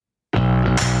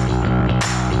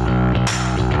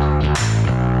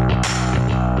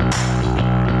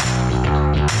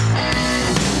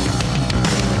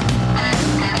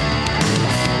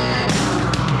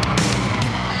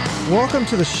welcome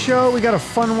to the show. We got a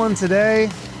fun one today.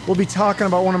 We'll be talking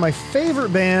about one of my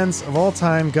favorite bands of all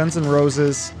time, Guns N'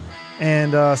 Roses.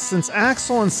 And since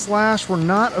Axl and Slash were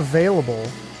not available,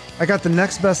 I got the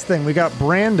next best thing. We got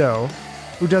Brando,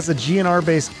 who does a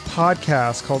GNR-based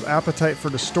podcast called Appetite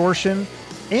for Distortion.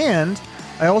 And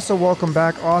I also welcome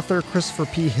back author Christopher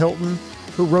P. Hilton,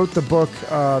 who wrote the book,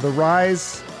 The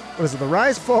Rise,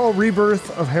 Fall,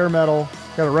 Rebirth of Hair Metal.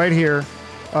 Got it right here.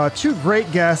 Two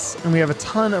great guests, and we have a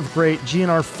ton of great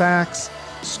GNR facts,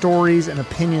 stories, and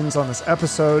opinions on this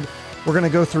episode. We're going to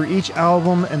go through each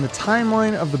album and the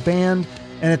timeline of the band,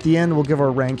 and at the end, we'll give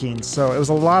our rankings. So it was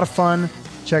a lot of fun.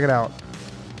 Check it out.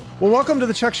 Well, welcome to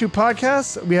the Chuck Shoot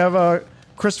Podcast. We have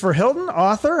Christopher Hilton,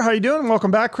 author. How you doing?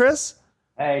 Welcome back, Chris.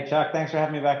 Hey, Chuck. Thanks for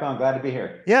having me back on. Glad to be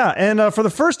here. Yeah, and for the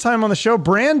first time on the show,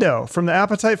 Brando from the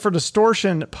Appetite for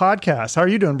Distortion podcast. How are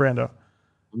you doing, Brando?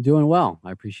 I'm doing well.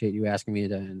 I appreciate you asking me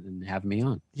and having me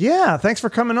on. Yeah, thanks for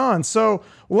coming on. So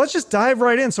let's just dive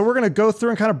right in. So we're going to go through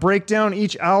and kind of break down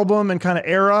each album and kind of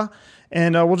era.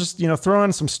 And we'll just, throw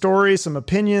in some stories, some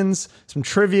opinions, some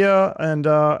trivia, and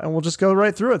we'll just go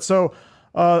right through it. So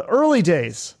early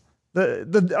days,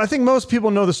 I think most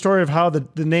people know the story of how the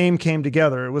name came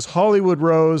together. It was Hollywood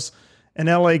Rose and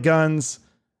LA Guns.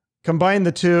 Combine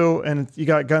the two, and you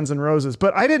got Guns N' Roses.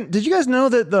 But did you guys know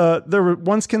that they were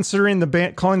once considering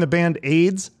calling the band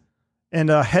AIDS and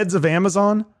Heads of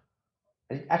Amazon?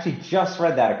 I actually just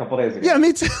read that a couple days ago. Yeah,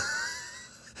 me too.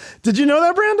 Did you know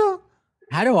that, Brando?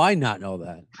 How do I not know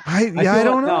that? I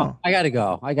don't know. I gotta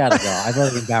go. I've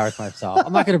already embarrassed myself.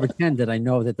 I'm not going to pretend that I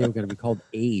know that they were going to be called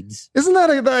AIDS. Isn't that,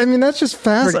 that's just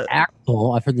fascinating.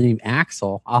 I've heard the name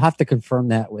Axl. I'll have to confirm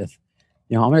that with,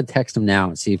 I'm going to text him now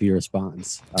and see if he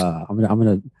responds. I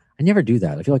never do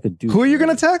that. I feel like a dude. Who are you going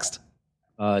to text?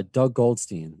 Doug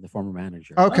Goldstein, the former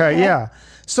manager. Okay. Yeah.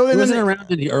 So he wasn't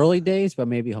around in the early days, but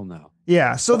maybe he'll know.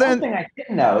 Yeah. So One thing I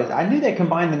didn't know is I knew they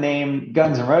combined the name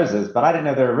Guns N' Roses, but I didn't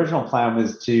know their original plan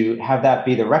was to have that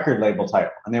be the record label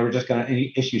title. And they were just going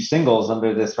to issue singles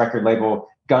under this record label,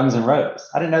 Guns N' Roses.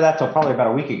 I didn't know that till probably about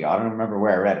a week ago. I don't remember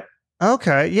where I read it.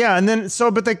 Okay. Yeah. And then,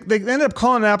 but they ended up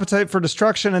calling it Appetite for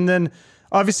Destruction. And then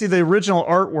obviously the original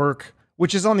artwork,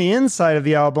 which is on the inside of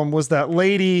the album, was that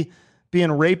lady being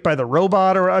raped by the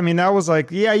robot. That was like,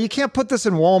 yeah, you can't put this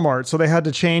in Walmart. So they had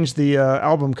to change the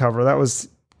album cover. That was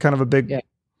kind of a big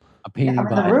opinion.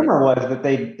 The rumor was that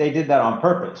they did that on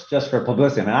purpose, just for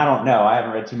publicity. I don't know. I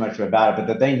haven't read too much about it, but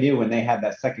that they knew when they had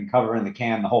that second cover in the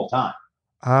can the whole time.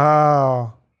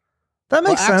 Oh, that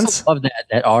makes sense. I love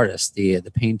that artist, the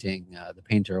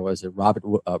painter, was it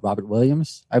Robert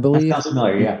Williams, I believe? That sounds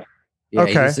familiar, yeah. Yeah,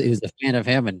 okay. He was a fan of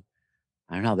him, and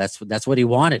I don't know. That's what he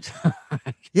wanted.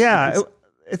 Yeah,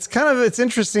 it's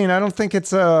interesting. I don't think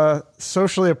it's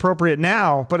socially appropriate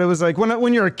now, but it was like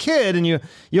when you're a kid and you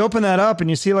open that up and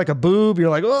you see like a boob, you're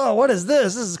like, oh, what is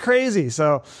this? This is crazy.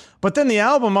 So, but then the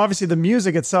album, obviously the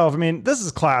music itself. This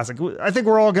is classic. I think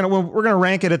we're gonna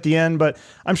rank it at the end, but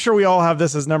I'm sure we all have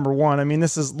this as number one.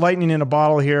 This is lightning in a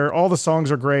bottle here. All the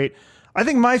songs are great. I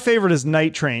think my favorite is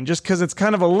Night Train, just because it's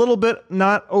kind of a little bit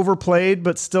not overplayed,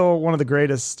 but still one of the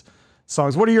greatest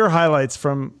songs. What are your highlights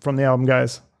from the album,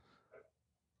 guys?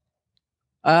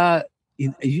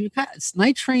 You got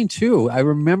Night Train too. I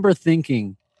remember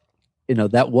thinking,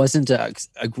 that wasn't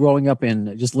growing up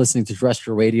in just listening to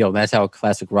terrestrial radio. That's how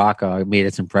classic rock made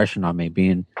its impression on me.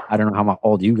 Being, I don't know how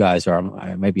old you guys are.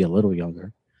 I might be a little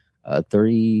younger.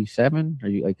 37? Are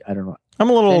you I don't know. I'm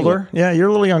a little older. Yeah, you're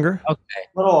a little younger. Okay.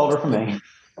 A little older for me.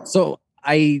 So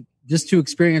I just to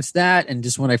experience that, and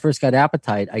just when I first got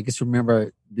Appetite, I just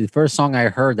remember the first song I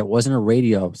heard that wasn't a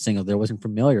radio single that I wasn't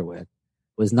familiar with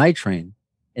was Night Train.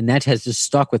 And that has just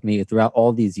stuck with me throughout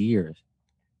all these years.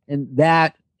 And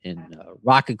that and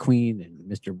Rocket Queen and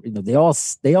Mr. They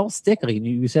all stick. Like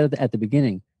you said at the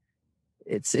beginning,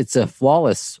 it's a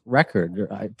flawless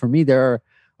record. For me, there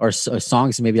are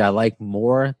songs maybe I like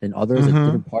more than others at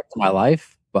different parts of my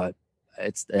life, but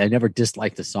I never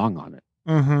disliked a song on it.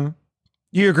 Mm-hmm.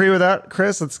 You agree with that,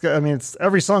 Chris? It's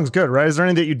every song's good, right? Is there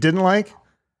any that you didn't like?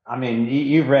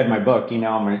 You've read my book. I'm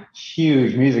a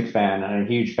huge music fan and a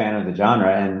huge fan of the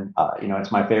genre, and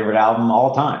it's my favorite album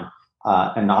all time.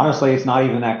 And honestly, it's not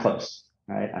even that close,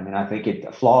 right? I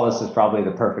think flawless is probably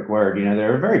the perfect word.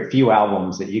 There are very few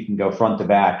albums that you can go front to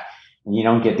back and you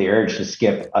don't get the urge to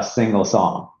skip a single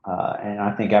song. And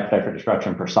I think Appetite for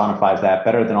Destruction personifies that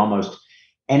better than almost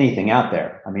anything out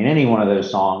there. Any one of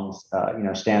those songs,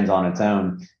 stands on its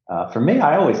own. For me,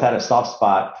 I always had a soft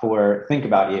spot for Think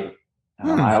About You.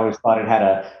 I always thought it had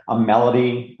a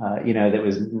melody, that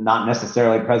was not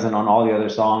necessarily present on all the other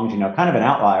songs, kind of an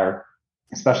outlier,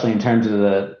 especially in terms of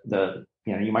the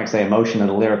you might say emotion of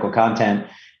the lyrical content.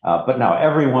 But no,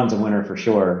 everyone's a winner for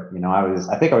sure.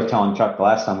 I think I was telling Chuck the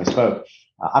last time we spoke,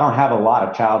 I don't have a lot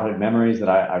of childhood memories that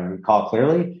I recall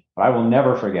clearly, but I will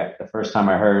never forget the first time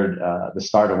I heard the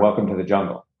start of Welcome to the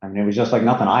Jungle. I mean, it was just like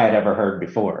nothing I had ever heard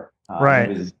before.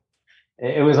 Right.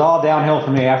 It was all downhill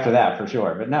for me after that, for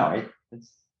sure. But no,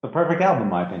 it's the perfect album, in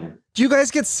my opinion. Do you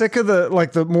guys get sick of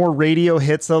the more radio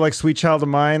hits though, like "Sweet Child of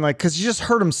Mine"? Like, because you just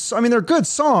heard them. I mean, they're good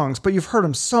songs, but you've heard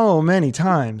them so many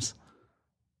times.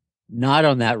 Not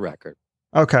on that record.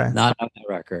 Okay. Not on that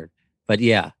record. But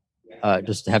yeah,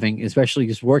 just having, especially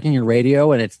just working in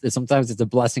radio, and it's sometimes it's a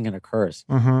blessing and a curse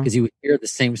because you hear the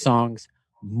same songs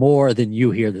more than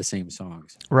you hear the same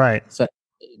songs. Right. So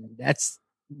that's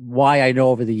why I know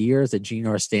over the years that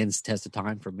GNR stands the test of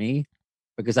time for me,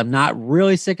 because I'm not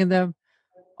really sick of them,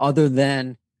 other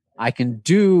than I can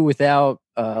do without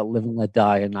 "Live and Let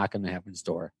Die" and "Knock on the Heaven's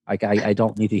Door." I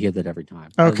don't need to hear that every time.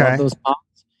 Okay. I love those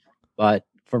songs, but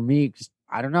for me,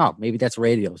 I don't know. Maybe that's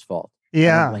radio's fault.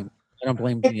 Yeah. I don't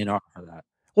blame GNR for that.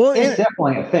 Well, it's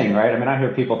definitely a thing, right? I mean, I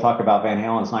hear people talk about Van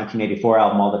Halen's 1984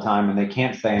 album all the time, and they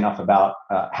can't say enough about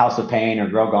House of Pain or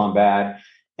Girl Gone Bad.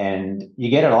 And you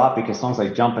get it a lot because songs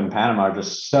like Jump in Panama are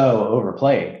just so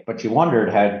overplayed. But you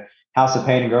wondered, had House of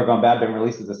Pain and Girl Gone Bad been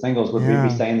released as a singles, would we be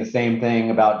saying the same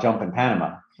thing about Jump in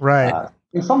Panama? Right.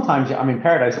 And sometimes, I mean,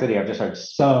 Paradise City I've just heard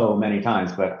so many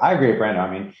times, but I agree with Brandon.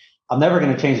 I mean, I'm never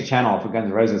going to change the channel if a Guns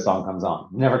N' Roses song comes on.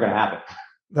 Never going to happen.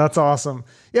 That's awesome.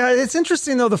 Yeah, it's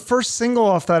interesting though. The first single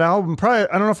off that album, probably,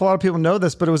 I don't know if a lot of people know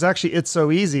this, but it was actually "It's So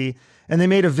Easy," and they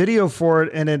made a video for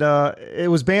it, and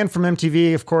it was banned from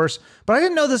MTV, of course. But I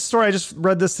didn't know this story. I just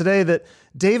read this today that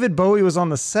David Bowie was on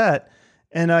the set,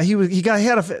 and he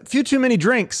had a few too many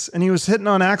drinks, and he was hitting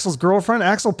on Axl's girlfriend.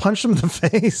 Axl punched him in the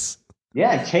face.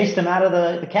 Yeah, and chased him out of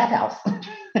the cat house.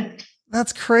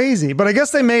 That's crazy. But I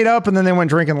guess they made up, and then they went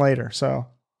drinking later. So.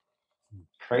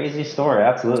 Crazy story.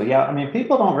 Absolutely. Yeah. I mean,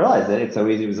 people don't realize that "It's So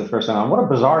Easy" was the first song. What a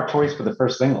bizarre choice for the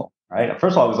first single, right?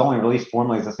 First of all, it was only released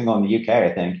formally as a single in the UK,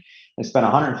 I think. They spent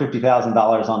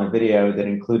 $150,000 on a video that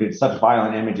included such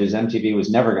violent images, MTV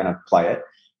was never going to play it.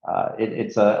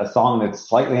 It's a song that's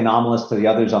slightly anomalous to the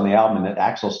others on the album, and it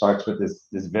actually starts with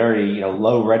this very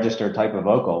low register type of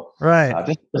vocal. Right.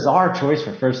 Just a bizarre choice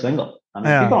for first single. I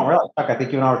mean, people don't realize, Chuck, I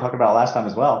think you and I were talking about it last time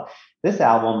as well. This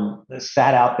album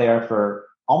sat out there for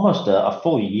almost a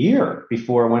full year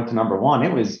before it went to number one.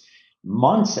 It was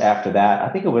months after that. I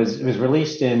think it was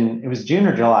released it was June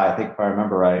or July, I think, if I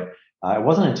remember right. It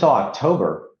wasn't until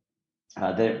October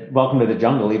that Welcome to the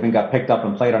Jungle even got picked up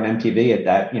and played on MTV at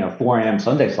that 4 a.m.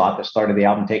 Sunday slot that started the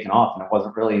album taking off. And it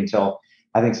wasn't really until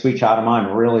I think "Sweet Child of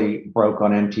Mine" really broke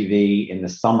on MTV in the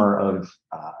summer of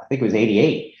I think it was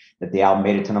 '88 that the album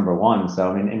made it to number one.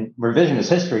 So I mean, in revisionist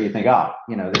history, you think,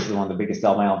 this is one of the biggest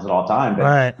albums of all time. But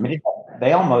right. I mean,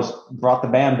 they almost brought the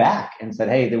band back and said,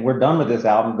 "Hey, we're done with this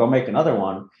album. Go make another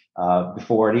one."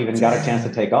 Before it even got a chance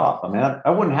to take off. I mean,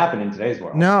 that wouldn't happen in today's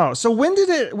world. No. So when did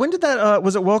that,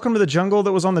 was it "Welcome to the Jungle"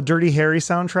 that was on the Dirty Harry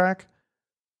soundtrack?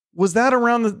 Was that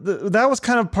around that was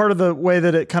kind of part of the way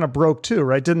that it kind of broke too,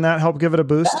 right? Didn't that help give it a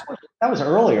boost? That was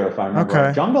earlier, if I remember. Okay.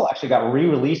 Right. Jungle actually got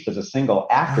re-released as a single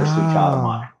after "Sweet Child of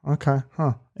Mine." Okay.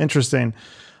 Huh. Interesting.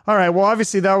 All right. Well,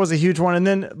 obviously that was a huge one.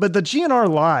 But the GNR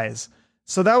Lies.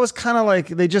 So that was kind of like,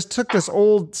 they just took this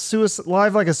old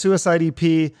Live Like a Suicide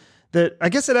EP that I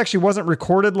guess it actually wasn't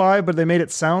recorded live, but they made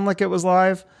it sound like it was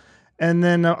live. And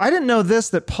then I didn't know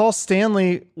that Paul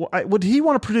Stanley, would he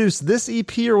want to produce this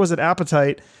EP or was it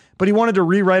Appetite? But he wanted to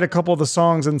rewrite a couple of the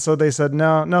songs. And so they said,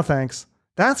 no, thanks.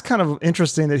 That's kind of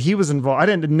interesting that he was involved. I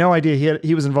didn't no idea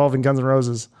he was involved in Guns N'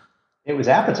 Roses. It was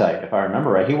Appetite, if I remember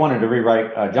right. He wanted to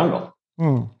rewrite Jungle.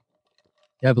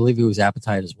 Yeah, I believe it was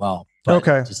Appetite as well. But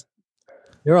okay.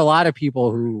 There are a lot of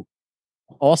people who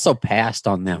also passed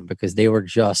on them because they were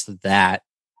just that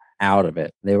out of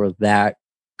it. They were that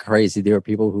crazy. There were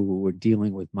people who were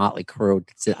dealing with Motley Crue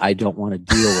that said, "I don't want to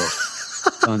deal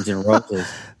with Guns N'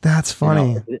 Roses." That's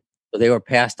funny. So they were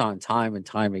passed on time and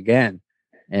time again.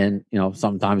 And,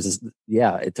 sometimes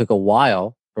it took a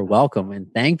while for Welcome.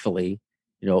 And thankfully,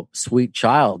 Sweet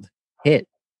Child hit.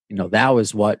 That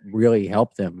was what really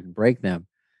helped them and break them.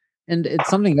 And it's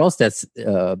something else that's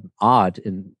odd.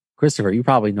 And Christopher, you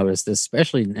probably noticed this,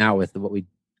 especially now with what we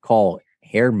call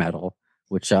hair metal,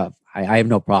 which I have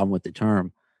no problem with the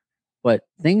term. But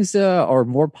things are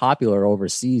more popular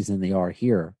overseas than they are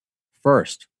here,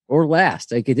 first or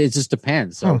last. Like it just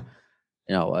depends. So,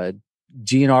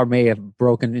 GNR may have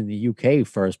broken in the UK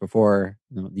first before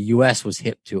the US was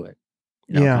hip to it,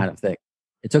 kind of thing.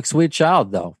 It took Sweet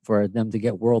Child though for them to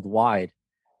get worldwide,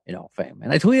 fame.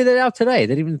 And I tweeted it out today.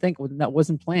 They didn't even think that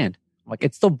wasn't planned. Like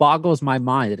it still boggles my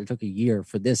mind that it took a year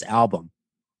for this album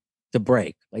to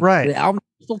break. Like Right. the album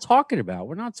we're still talking about.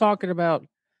 We're not talking about,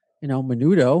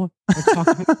 Menudo. We're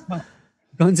talking about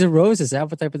Guns N' Roses,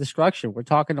 Appetite for Destruction. We're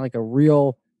talking like a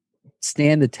real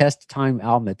stand the test of time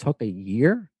album that took a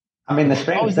year. I mean, the How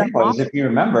strange is that thing was, possible? if you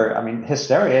remember, I mean,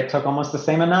 Hysteria took almost the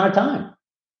same amount of time.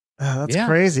 That's Yeah.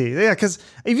 crazy. Yeah, because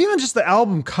even just the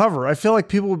album cover, I feel like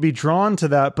people would be drawn to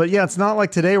that. But yeah, it's not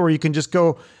like today where you can just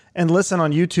go and listen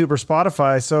on YouTube or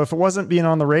Spotify. So if it wasn't being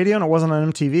on the radio and it wasn't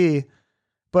on MTV,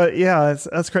 but yeah,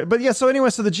 that's great. But yeah, so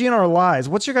anyway, so the GNR Lies,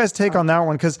 what's your guys' take on that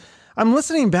one? Because I'm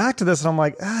listening back to this and I'm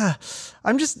like,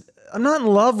 I'm not in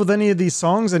love with any of these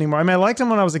songs anymore. I mean, I liked them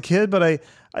when I was a kid, but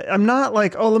I'm not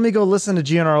like, oh, let me go listen to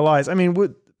GNR Lies. I mean,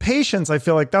 with Patience, I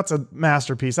feel like that's a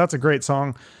masterpiece. That's a great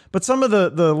song. But some of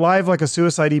the Live Like a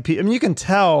Suicide EP, I mean, you can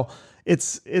tell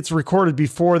it's recorded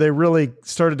before they really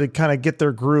started to kind of get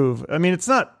their groove. I mean, it's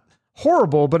not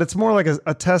horrible, but it's more like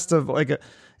a test of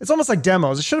it's almost like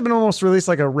demos. It should have been almost released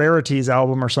like a rarities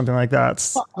album or something like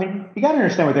that. Well, I mean, you got to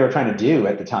understand what they were trying to do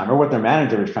at the time, or what their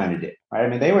manager was trying to do, right? I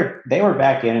mean, they were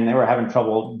back in and they were having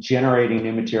trouble generating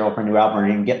new material for a new album or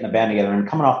even getting the band together, and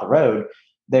coming off the road,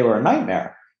 they were a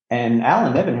nightmare. And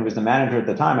Alan Niven, who was the manager at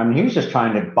the time, I mean, he was just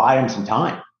trying to buy them some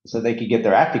time so they could get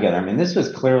their act together. I mean, this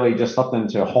was clearly just something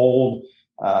to hold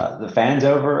the fans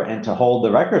over and to hold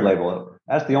the record label over.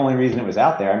 That's the only reason it was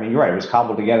out there. I mean, you're right. It was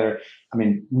cobbled together. I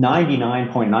mean,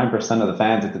 99.9% of the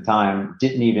fans at the time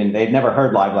they'd never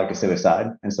heard Live Like a Suicide.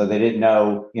 And so they didn't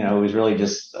know, it was really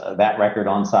just that record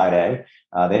on side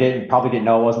A. They probably didn't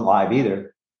know it wasn't live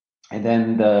either. And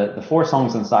then the 4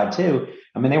 songs on side 2,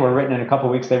 I mean, they were written in a couple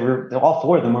of weeks. All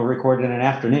 4 of them were recorded in an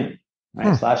afternoon.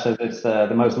 Right? Slash says it's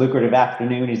the most lucrative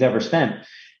afternoon he's ever spent.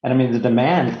 And I mean, the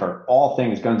demand for all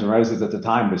things Guns N' Roses at the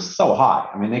time was so high.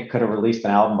 I mean, they could have released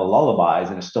an album of Lullabies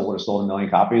and it still would have sold 1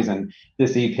 million copies. And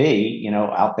this EP,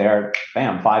 out there,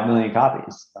 bam, 5 million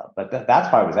copies. But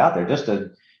that's why it was out there, just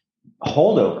a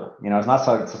holdover. It's not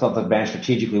something the band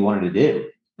strategically wanted to do.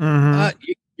 Mm-hmm.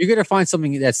 You're going to find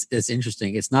something that's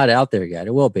interesting. It's not out there yet.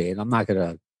 It will be. And I'm not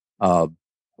going to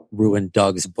ruin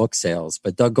Doug's book sales.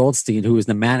 But Doug Goldstein, who is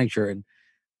the manager, and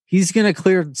he's going to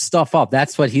clear stuff up.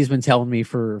 That's what he's been telling me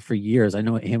for years. I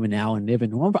know him and Alan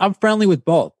Niven. I'm friendly with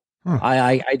both.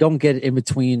 I don't get in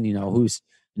between, who's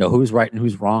right and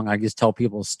who's wrong. I just tell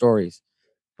people stories.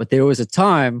 But there was a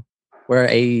time where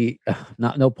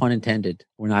no pun intended,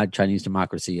 we're not Chinese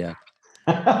democracy yet.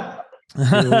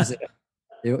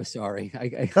 Sorry.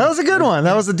 That was a good one.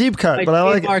 That was a deep cut, but I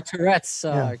like our it. Tourette's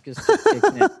just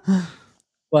kicking in.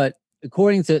 But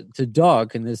according to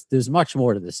Doug, and there's much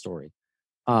more to this story,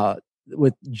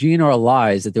 with GNR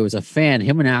Lies, that there was a fan,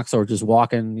 him and Axl were just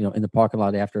walking, in the parking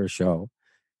lot after a show,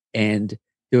 and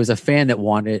there was a fan that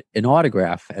wanted an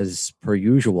autograph as per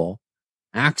usual.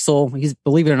 Axl,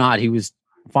 believe it or not, he was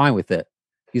fine with it.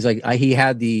 He's like, he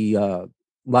had the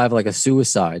Live Like a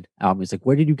Suicide album. He's like,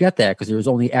 where did you get that? Because there was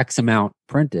only X amount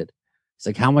printed. He's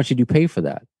like, how much did you pay for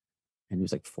that? And he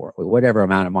was like, for whatever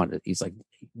amount of money. He's like,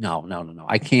 no,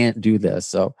 I can't do this.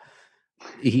 So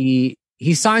he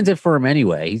signs it for him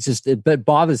anyway. It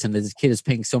bothers him that his kid is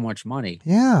paying so much money.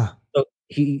 Yeah. So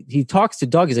he talks to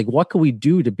Doug. He's like, what can we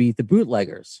do to beat the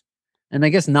bootleggers? And I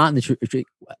guess not in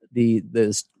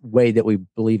the way that we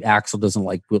believe Axl doesn't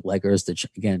like bootleggers.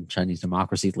 Again, Chinese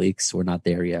democracy leaks. We're not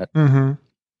there yet. Mm-hmm.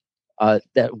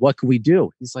 That what can we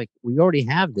do? He's like, we already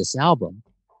have this album.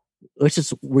 Let's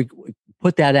just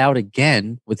put that out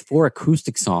again with 4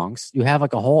 acoustic songs. You have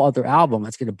like a whole other album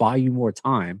that's going to buy you more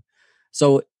time.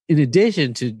 So in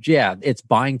addition to, it's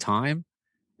buying time,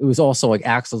 it was also like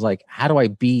Axl's like, how do I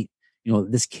beat,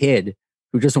 this kid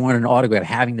who just wanted an autograph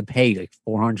having to pay like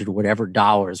 $400 or whatever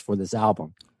dollars for this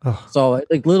album. Oh. So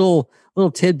like little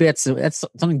tidbits. That's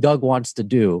something Doug wants to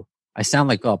do. I sound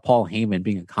like Paul Heyman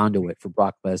being a conduit for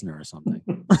Brock Lesnar or something.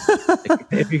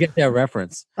 if you get that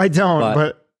reference. I don't,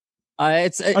 but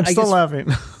I'm still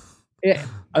laughing.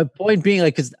 A point being,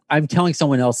 like, because I'm telling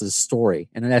someone else's story,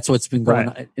 and that's what's been going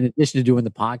on. In addition to doing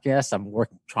the podcast, I'm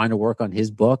trying to work on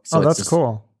his book. So that's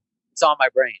cool. It's on my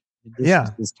brain.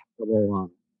 This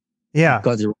terrible,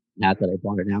 Guns hat that I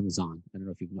bought on Amazon. I don't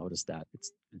know if you've noticed that.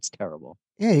 It's terrible.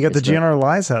 Yeah, you got the GNR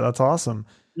Lies hat. That's awesome.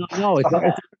 No,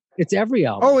 it's every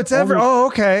album. Oh, it's every. Oh,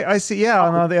 okay. I see. Yeah,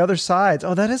 on the other sides.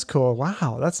 Oh, that is cool.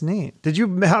 Wow, that's neat. Did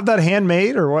you have that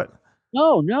handmade or what?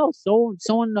 No. So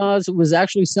someone was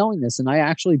actually selling this, and I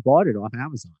actually bought it off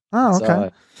Amazon. Oh,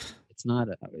 okay. It's not.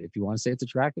 If you want to say it's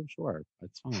attractive, sure,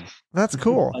 that's fine. That's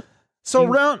cool. So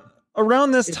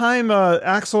around this time,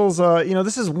 Axl's.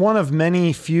 This is one of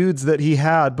many feuds that he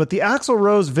had, but the Axl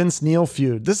Rose Vince Neil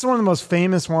feud. This is one of the most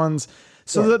famous ones.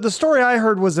 So the story I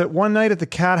heard was that one night at the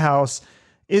Cat House,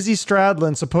 Izzy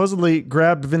Stradlin supposedly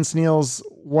grabbed Vince Neil's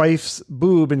wife's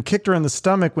boob and kicked her in the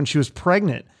stomach when she was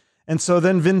pregnant. And so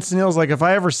then Vince Neil's like, if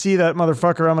I ever see that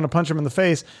motherfucker, I'm going to punch him in the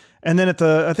face. And then at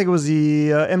I think it was the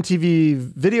MTV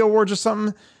Video Awards or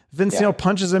something, Vince Neil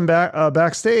punches him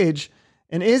backstage,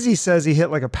 and Izzy says he hit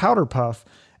like a powder puff.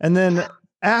 And then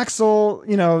Axl,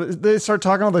 they start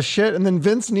talking all this shit, and then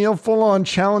Vince Neil full on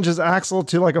challenges Axl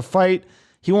to like a fight.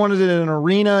 He wanted it in an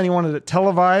arena and he wanted it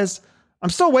televised. I'm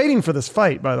still waiting for this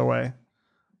fight, by the way.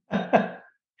 I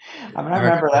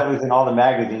remember that was in all the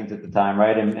magazines at the time,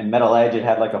 right? In Metal Edge, it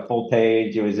had like a full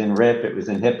page. It was in Rip. It was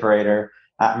in Hit Parader.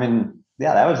 I mean,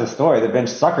 yeah, that was a story. The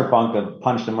Vince Sucker Punk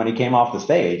punched him when he came off the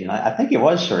stage. And I think it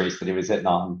was Charisse that he was hitting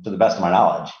on, to the best of my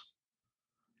knowledge.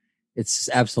 It's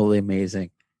absolutely amazing.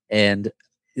 And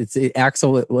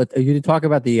Axl, you did talk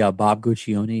about the Bob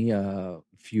Guccione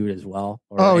feud as well.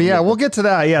 We'll get to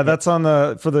that. Yeah, that's on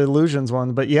for the Illusions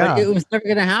one. But yeah, it was never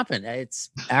going to happen.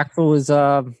 Axl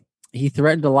was he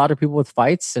threatened a lot of people with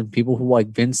fights, and people who like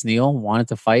Vince Neil wanted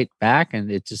to fight back,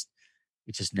 and it just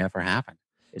never happened.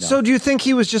 So do you think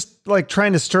he was just like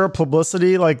trying to stir up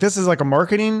publicity? Like this is like a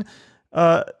marketing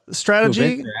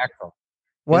strategy? Vince or Axl?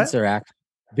 What?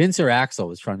 Vince or Axl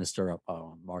was trying to stir up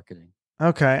marketing.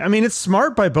 Okay. I mean, it's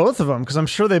smart by both of them because I'm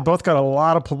sure they both got a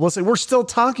lot of publicity. We're still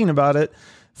talking about it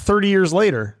 30 years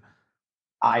later.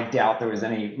 I doubt there was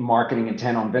any marketing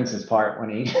intent on Vince's part when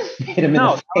he hit him in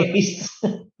the face.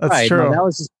 That's true. No, that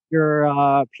was just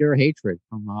pure hatred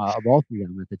from both of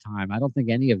them at the time. I don't think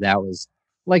any of that was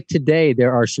like today.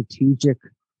 There are strategic,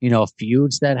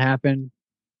 feuds that happen.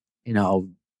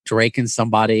 Drake and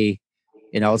somebody.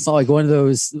 It's not like one of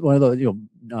those,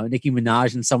 Nicki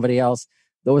Minaj and somebody else.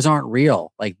 Those aren't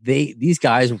real. Like these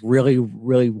guys really,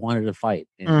 really wanted to fight.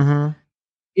 And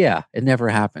yeah, it never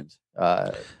happened.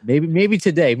 Maybe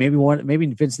today, maybe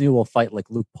Vince Neil will fight like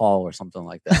Luke Paul or something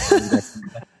like that.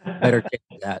 Better take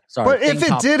that. Sorry. But if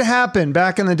it did happen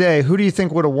back in the day, who do you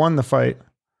think would have won the fight?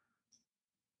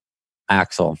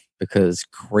 Axl, because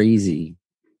crazy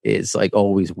is like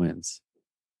always wins.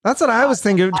 That's what I was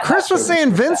thinking. Chris was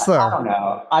saying Vince though. I don't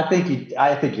know. I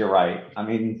think you're right. I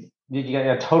mean, you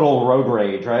got a total road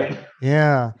rage, right?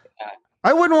 Yeah.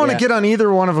 I wouldn't want to get on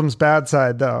either one of them's bad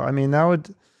side though. I mean, that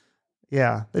would.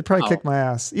 Yeah, they'd probably kick my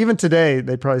ass. Even today,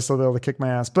 they'd probably still be able to kick my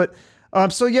ass. But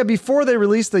before they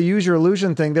released the Use Your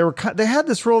Illusion thing, they had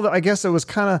this rule that I guess it was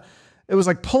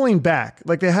like pulling back.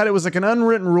 Like it was like an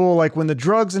unwritten rule. Like when the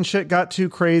drugs and shit got too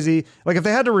crazy, like if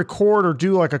they had to record or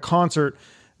do like a concert,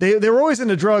 they were always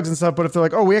into drugs and stuff. But if they're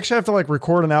like, oh, we actually have to like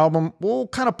record an album, we'll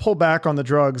kind of pull back on the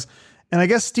drugs. And I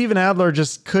guess Steven Adler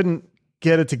just couldn't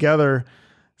get it together,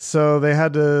 so they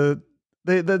had to.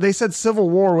 They said Civil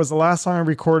War was the last song I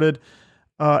recorded.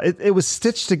 It was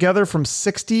stitched together from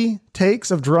 60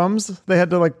 takes of drums. They had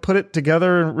to like put it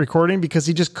together in recording because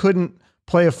he just couldn't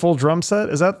play a full drum set.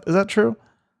 Is that true?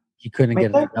 He couldn't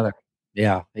get it together.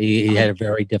 Yeah, he had a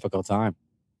very difficult time.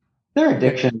 Their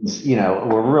addictions,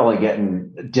 were really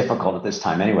getting difficult at this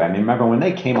time anyway. I mean, remember when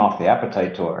they came off the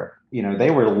Appetite tour,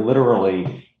 they were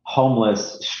literally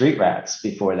homeless street rats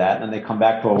before that. And they come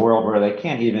back to a world where they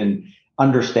can't even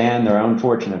understand their own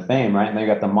fortune of fame, right? And they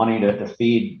got the money to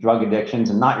feed drug addictions,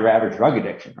 and not your average drug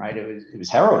addiction, right? It was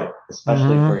heroin,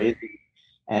 especially for Izzy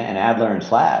and Adler and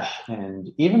Slash. And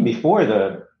even before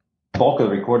the bulk of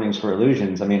the recordings for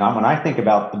Illusions, I mean, when I think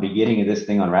about the beginning of this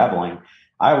thing unraveling,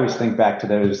 I always think back to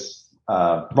those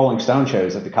Rolling Stone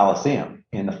shows at the Coliseum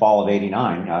in the fall of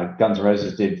 '89. Guns N'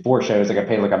 Roses did 4 shows. They got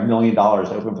paid like $1 million to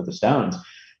open for the Stones.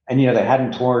 And, they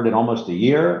hadn't toured in almost a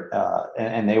year,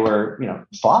 and they were,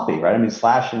 sloppy, right? I mean,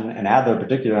 Slash and Adler,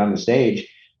 particularly on the stage,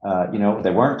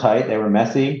 they weren't tight. They were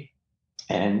messy.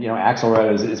 And, Axl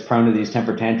Rose is prone to these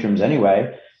temper tantrums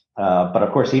anyway. But,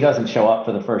 of course, he doesn't show up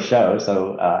for the first show.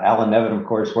 So Alan Nevin, of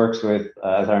course, works with,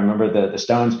 as I remember, the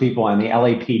Stones people and the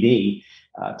LAPD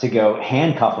to go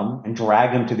handcuff him and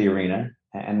drag him to the arena.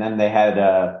 And then they had,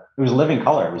 it was Living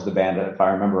Color. It was the band, if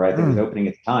I remember right, that was opening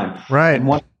at the time. Right. And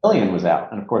 1 in a Million was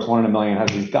out. And of course, 1 in a Million has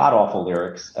these god-awful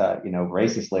lyrics,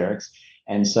 racist lyrics.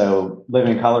 And so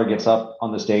Living Color gets up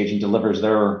on the stage and delivers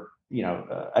their,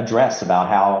 address about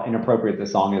how inappropriate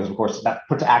this song is. Of course, that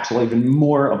puts Axl even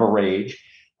more of a rage.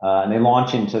 And they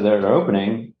launch into their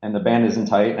opening, and the band isn't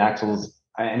tight.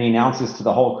 And he announces to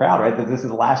the whole crowd, right, that this is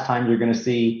the last time you're going to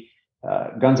see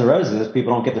Guns N' Roses.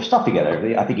 People don't get their stuff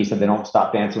together. I think he said they don't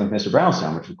stop dancing with Mr.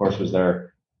 Brownstone, which of course was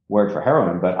their word for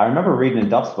heroin. But I remember reading in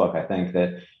Duff's book, I think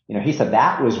that, he said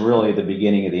that was really the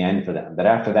beginning of the end for them. That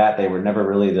after that, they were never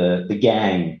really the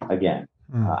gang again.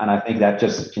 And I think that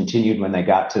just continued when they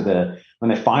got to the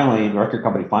record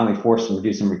company finally forced them to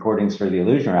do some recordings for the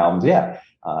Illusioner albums. Yeah.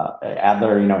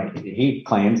 Adler, he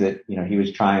claims that, he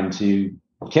was trying to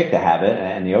kick the habit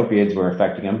and the opiates were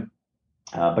affecting him.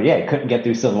 But yeah, he couldn't get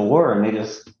through Civil War and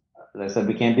they said,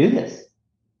 we can't do this.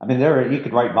 I mean, you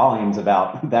could write volumes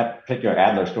about that particular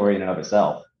Adler story in and of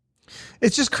itself.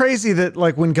 It's just crazy that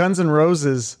like when Guns N'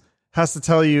 Roses has to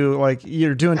tell you like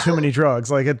you're doing too many drugs,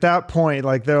 like at that point,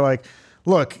 like they're like,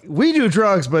 look, we do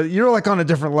drugs, but you're like on a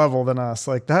different level than us.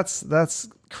 Like that's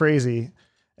crazy.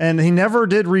 And he never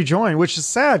did rejoin, which is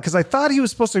sad because I thought he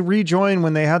was supposed to rejoin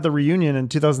when they had the reunion in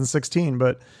 2016,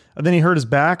 but then he hurt his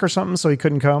back or something, so he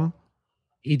couldn't come.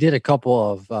 He did a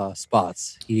couple of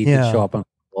spots. He did show up on a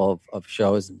couple of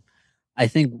shows. And I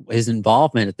think his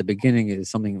involvement at the beginning is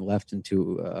something left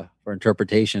into for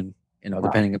interpretation,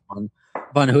 depending upon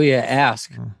who you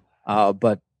ask.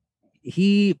 But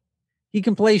he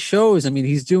can play shows. I mean,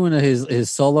 he's doing his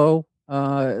solo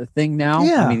thing now.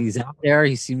 Yeah. I mean, he's out there.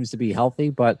 He seems to be healthy.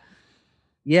 But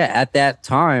yeah, at that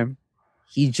time,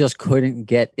 he just couldn't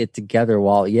get it together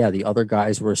while, the other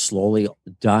guys were slowly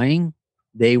dying.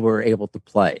 They were able to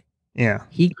play. Yeah.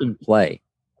 He couldn't play,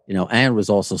 and was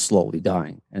also slowly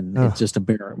dying. And it's just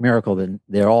a miracle that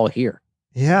they're all here.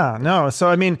 Yeah, no. So,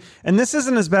 I mean, and this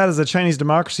isn't as bad as the Chinese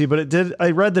Democracy, but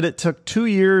I read that it took 2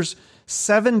 years,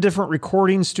 7 different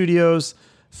recording studios,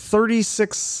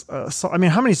 36. I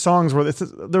mean, how many songs were there?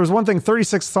 There was one thing,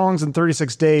 36 songs in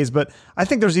 36 days, but I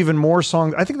think there's even more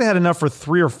songs. I think they had enough for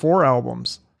 3 or 4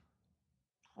 albums.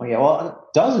 Oh, yeah. Well, a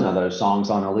dozen of those songs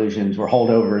on Illusions were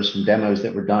holdovers from demos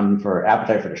that were done for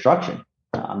Appetite for Destruction.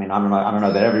 I mean, I don't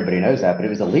know that everybody knows that, but it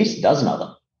was at least a dozen of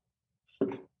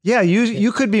them. Yeah,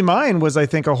 you Could Be Mine was, I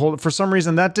think, for some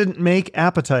reason that didn't make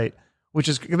Appetite,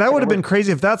 that would have been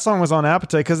crazy if that song was on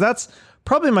Appetite, because that's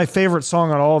probably my favorite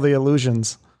song on all the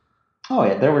Illusions. Oh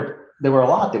yeah, there were a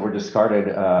lot that were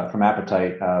discarded from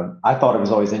Appetite. I thought it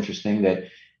was always interesting that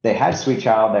they had Sweet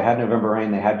Child, they had November Rain,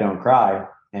 they had Don't Cry,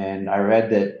 and I read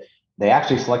that they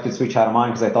actually selected Sweet Child of Mine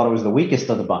because they thought it was the weakest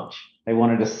of the bunch. They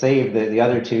wanted to save the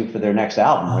other two for their next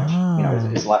album,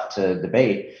 which is left to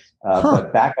debate.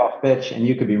 But Back Off Bitch and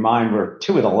You Could Be Mine were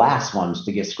 2 of the last ones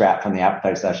to get scrapped from the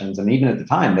Appetite sessions. And even at the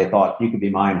time, they thought You Could Be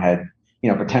Mine had,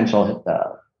 potential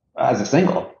as a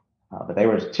single. But they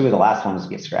were 2 of the last ones to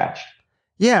get scratched.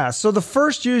 Yeah. So the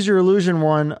first Use Your Illusion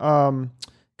one, God,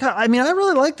 I mean, I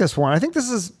really like this one. I think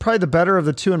this is probably the better of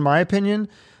the 2, in my opinion.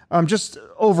 Just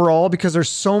overall, because there's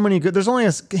so many good. There's only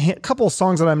a couple of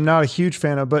songs that I'm not a huge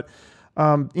fan of, but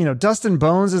Dust and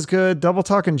Bones is good. Double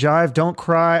Talk and Jive, Don't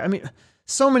Cry. I mean,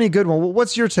 so many good ones.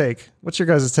 What's your take? What's your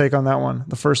guys' take on that one?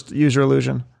 The first Use Your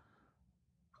Illusion.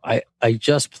 I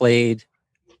just played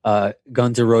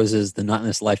Guns N' Roses' The Not in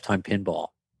This Lifetime Pinball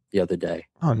the other day.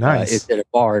 Oh, nice. It's at a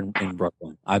bar in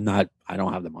Brooklyn. I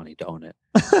don't have the money to own it.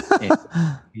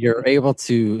 You're able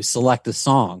to select a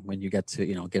song when you get to,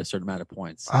 get a certain amount of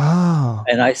points. Oh.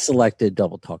 And I selected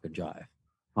Double Talk and Jive.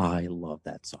 I love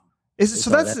that song.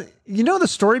 The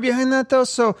story behind that though?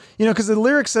 So, because the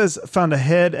lyric says found a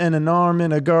head and an arm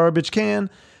in a garbage can.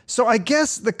 So I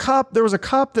guess there was a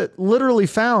cop that literally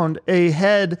found a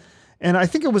head, and I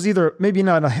think it was either maybe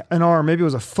not an arm, maybe it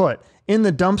was a foot, in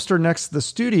the dumpster next to the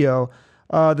studio,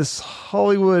 this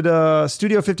Hollywood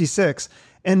Studio 56.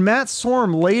 And Matt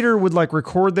Sorum later would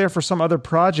record there for some other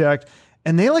project,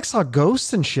 and they saw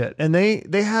ghosts and shit. And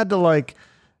they had to leave.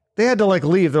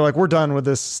 They're like, we're done with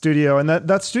this studio. And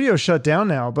that studio shut down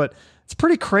now, but it's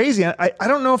pretty crazy. I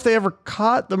don't know if they ever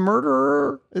caught the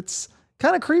murderer. It's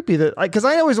kind of creepy because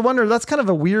I always wonder, that's kind of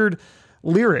a weird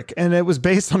lyric, and it was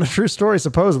based on a true story,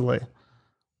 supposedly.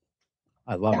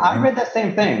 I love it. I read that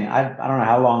same thing. I don't know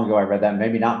how long ago I read that.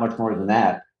 Maybe not much more than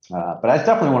that. But that's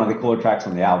definitely one of the cooler tracks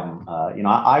on the album.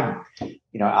 I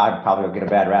probably will get a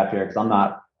bad rap here because I'm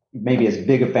not maybe as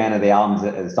big a fan of the albums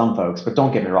as some folks, but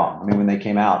don't get me wrong. I mean, when they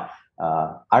came out,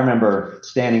 I remember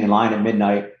standing in line at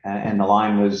midnight and the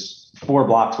line was 4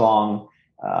 blocks long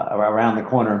around the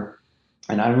corner.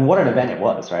 And I mean, what an event it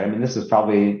was, right? I mean,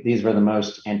 these were the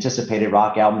most anticipated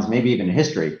rock albums, maybe even in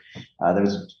history. There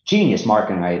was a genius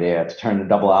marketing idea to turn the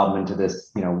double album into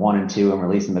this, 1 and 2 and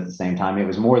release them at the same time. It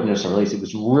was more than just a release. It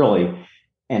was really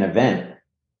an event.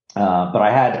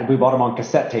 But we bought them on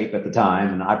cassette tape at the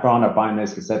time, and I wound up buying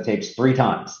those cassette tapes 3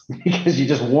 times because you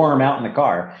just wore them out in the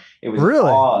car. It was really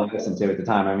all I listened to at the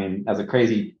time. I mean, as a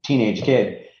crazy teenage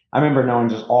kid, I remember knowing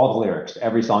just all the lyrics to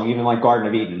every song, even like Garden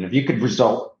of Eden. If you could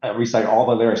recite all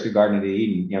the lyrics to Garden of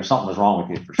Eden, something was wrong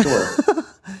with you for sure.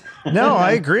 No,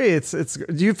 I agree. It's.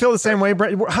 Do you feel the same way,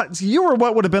 Brent? You were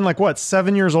what would have been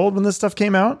 7 years old when this stuff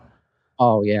came out?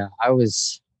 Oh yeah, I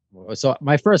was So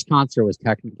my first concert was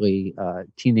technically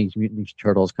Teenage Mutant Ninja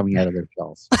Turtles coming out of their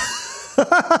shells.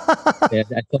 Yeah,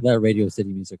 I called that Radio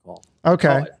City Music Hall.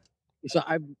 Okay. So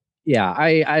I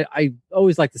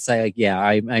always like to say, like, yeah,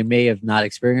 I may have not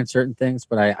experienced certain things,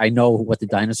 but I know what the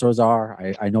dinosaurs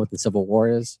are. I know what the Civil War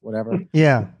is, whatever.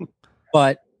 Yeah.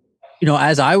 But,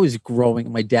 as I was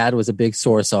growing, my dad was a big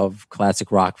source of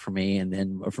classic rock for me. And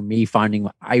then for me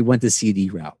I went the CD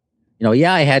route.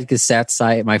 I had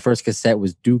cassettes. My first cassette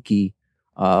was Dookie,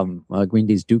 Green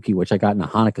Day's Dookie, which I got in a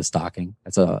Hanukkah stocking.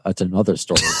 That's another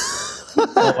story.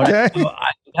 Okay.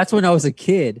 That's when I was a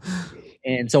kid.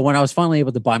 And so when I was finally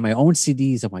able to buy my own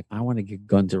CDs, I'm like, I want to get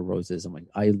Guns N' Roses. I'm like,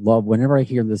 I love, whenever I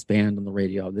hear this band on the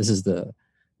radio, this is the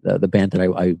band that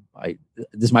I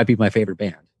this might be my favorite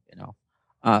band,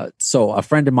 So a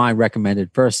friend of mine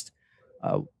recommended first,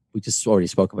 we just already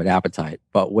spoke about Appetite,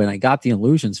 but when I got the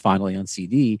Illusions finally on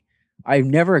CD, I've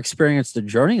never experienced a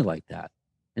journey like that.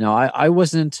 I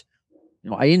wasn't,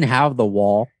 I didn't have The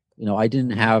Wall. I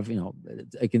didn't have,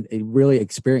 I can really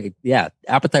experience. Yeah,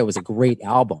 Appetite was a great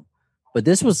album. But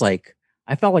this was like,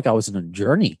 I felt like I was in a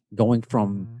journey going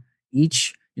from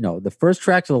each, the first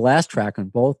track to the last track on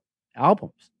both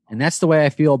albums. And that's the way I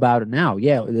feel about it now.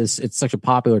 Yeah, it's such a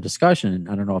popular discussion. And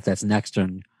I don't know if that's next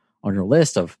on your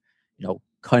list of,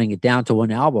 cutting it down to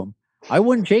one album. I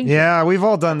wouldn't change it. Yeah, we've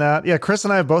all done that. Yeah, Chris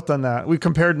and I have both done that. We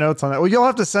compared notes on that. Well, you'll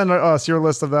have to send us your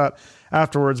list of that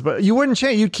afterwards. But you wouldn't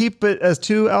change. You'd keep it as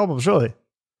 2 albums, really.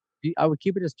 I would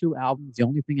keep it as 2 albums. The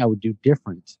only thing I would do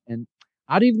different, and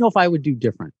I don't even know if I would do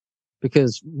different,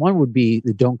 because one would be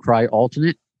the Don't Cry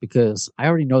alternate, because I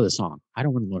already know the song. I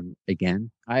don't want to learn it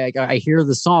again. I hear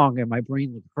the song and my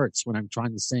brain hurts when I'm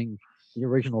trying to sing the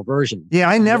original version. Yeah,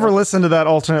 I never listened to that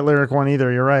alternate lyric one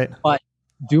either. You're right. But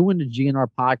doing the GNR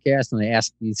podcast, and I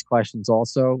ask these questions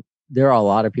also, there are a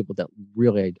lot of people that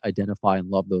really identify and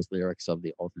love those lyrics of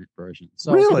the alternate version.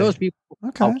 So really? For those people,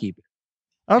 okay. I'll keep it.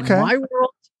 Okay. In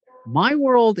my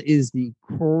world is the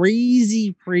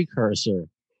crazy precursor.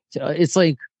 It's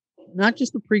like not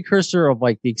just the precursor of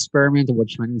like the experiment of what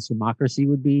Chinese democracy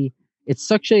would be. It's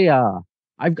such a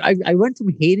I went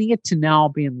from hating it to now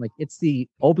being like, it's the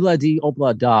Obla Di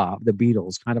Obla Da of the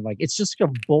Beatles, kind of like, it's just a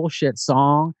bullshit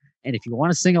song. And if you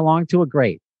want to sing along to it,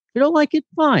 great. If you don't like it,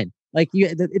 fine. Like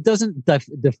it doesn't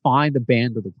define the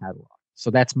band or the catalog. So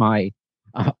that's my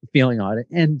feeling on it.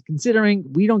 And considering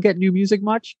we don't get new music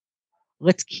much,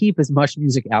 let's keep as much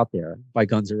music out there by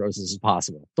Guns N' Roses as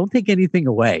possible. Don't take anything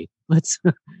away.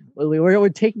 We're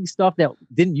taking stuff that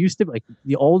didn't used to be, like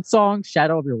the old songs,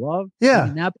 Shadow of Your Love.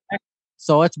 Yeah.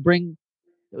 So let's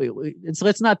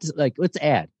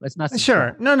add. Let's not.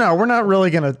 Sure. No, we're not really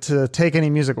going to take any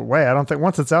music away. I don't think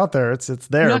once it's out there, it's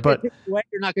there. You're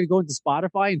not going to go into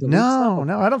Spotify and delete stuff?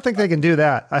 No, I don't think they can do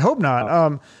that. I hope not.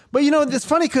 Oh. But it's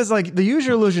funny because like the Use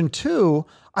Your Illusion 2,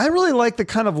 I really like the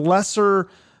kind of lesser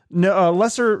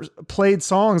played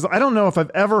songs. I don't know if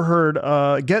I've ever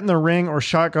heard Get in the Ring or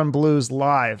Shotgun Blues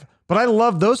live, but I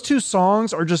love those 2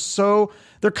 songs. Are just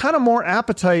they're kind of more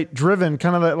Appetite driven,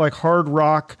 kind of that like hard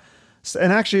rock.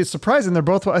 And actually, it's surprising.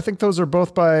 I think those are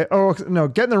both by,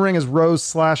 Get in the Ring is Rose,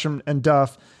 Slash, and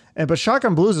Duff. But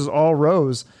Shotgun Blues is all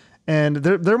Rose. And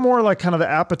they're more like kind of the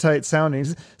Appetite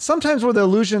soundings. Sometimes where the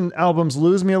Illusion albums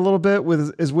lose me a little bit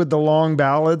is with the long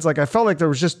ballads. Like I felt like there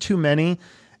was just too many.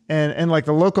 And like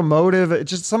the Locomotive, it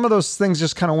just, some of those things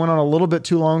just kind of went on a little bit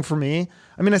too long for me.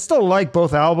 I mean, I still like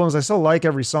both albums. I still like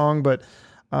every song, but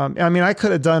I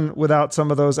could have done without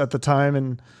some of those at the time.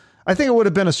 And I think it would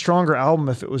have been a stronger album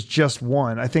if it was just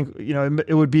one. I think,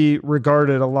 it would be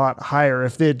regarded a lot higher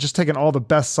if they had just taken all the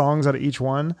best songs out of each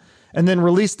one and then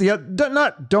release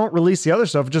don't release the other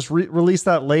stuff, just release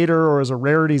that later or as a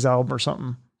rarities album or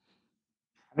something.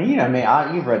 I mean,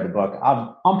 you've read the book.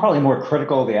 I'm probably more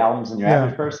critical of the albums than your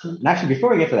average person. And actually,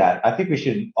 before we get to that, I think we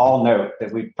should all note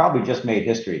that we probably just made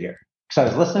history here. Because I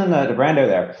was listening to Brando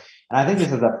there, and I think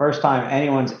this is the first time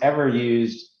anyone's ever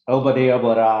used Obla-Di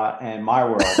Obla-Da and My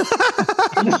World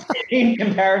in the same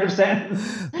comparative sentence.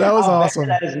 That was awesome.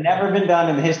 That has never been done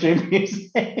in the history of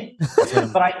music.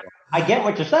 But I get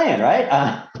what you're saying,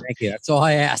 right? Thank you. That's all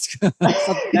I ask.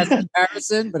 That's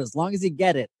comparison, but as long as you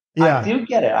get it. Yeah. I do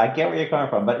get it. I get where you're coming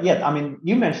from. But yeah, I mean,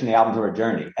 you mentioned the albums were a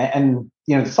journey. And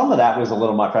some of that was a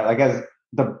little much, right? Like as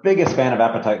the biggest fan of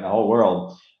Appetite in the whole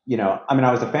world,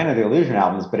 I was a fan of the Illusion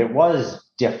albums, but it was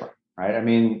different, right? I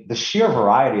mean, the sheer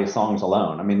variety of songs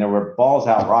alone. I mean, there were balls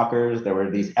out rockers. There were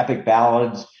these epic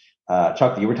ballads,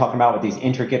 Chuck, that you were talking about with these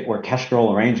intricate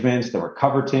orchestral arrangements. There were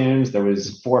cover tunes. There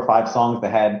was 4 or 5 songs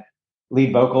that had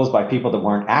lead vocals by people that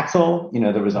weren't Axl.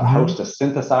 There was a host of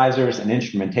synthesizers and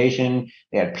instrumentation.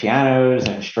 They had pianos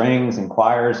and strings and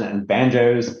choirs and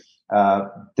banjos.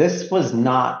 this was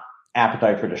not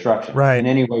Appetite for Destruction Right. in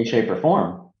any way, shape, or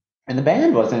form. And the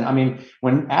band wasn't. I mean,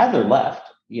 when Adler left,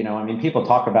 people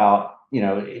talk about,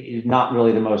 he's not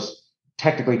really the most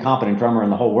technically competent drummer in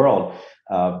the whole world.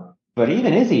 But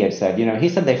even Izzy had said, he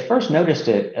said they first noticed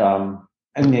it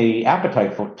in the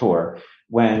Appetite tour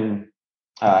when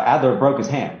Adler broke his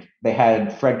hand. They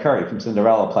had Fred Curry from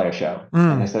Cinderella play a show.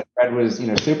 And they said Fred was,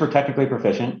 super technically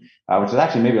proficient, which is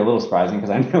actually maybe a little surprising because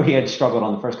I know he had struggled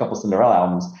on the first couple of Cinderella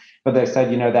albums. But they said,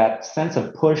 that sense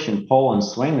of push and pull and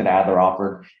swing that Adler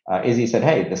offered, Izzy said,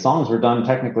 hey, the songs were done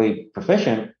technically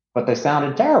proficient, but they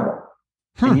sounded terrible.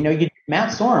 And,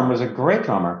 Matt Sorum was a great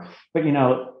drummer, but,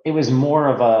 it was more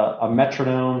of a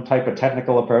metronome type of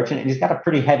technical approach. And he's got a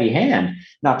pretty heavy hand,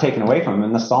 not taken away from him.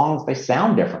 And the songs, they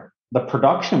sound different. The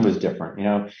production was different,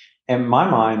 In my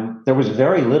mind, there was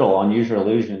very little on Use Your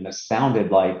Illusion that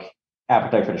sounded like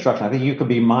Appetite for Destruction. I think You Could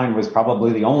Be Mine was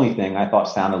probably the only thing I thought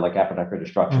sounded like Appetite for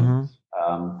Destruction. Mm-hmm.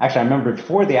 Actually, I remember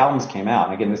before the albums came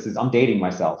out, and again, I'm dating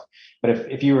myself, but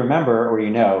if you remember or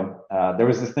there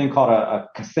was this thing called a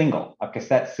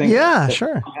cassette single. Yeah,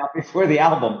 sure. Out before the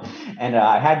album, and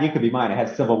I had You Could Be Mine. I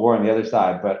had Civil War on the other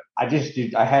side, but I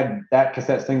had that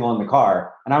cassette single in the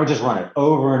car, and I would just run it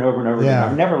over and over and over again.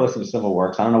 I've never listened to Civil War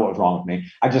because I don't know what was wrong with me.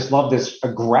 I just love this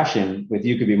aggression with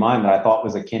You Could Be Mine that I thought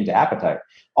was akin to Appetite.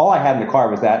 All I had in the car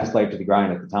was that and Slave to the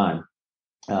Grind at the time.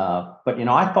 But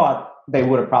I thought they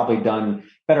would have probably done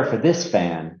better for this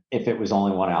fan if it was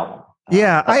only one album.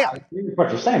 Yeah, I agree with what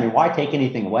you're saying. I mean, why take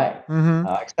anything away?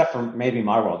 Except for maybe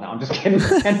My World. No, I'm just kidding.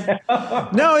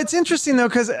 No, it's interesting though,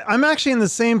 because I'm actually in the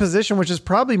same position, which is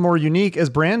probably more unique as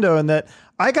Brando, in that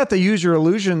I got the Use Your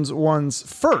Illusions ones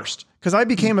first because I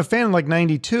became a fan in like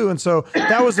 92. And so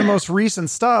that was the most recent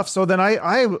stuff. So then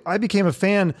I became a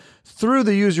fan through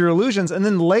the Use Your Illusions. And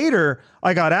then later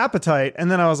I got Appetite.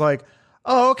 And then I was like,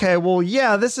 oh, okay, well,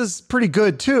 yeah, this is pretty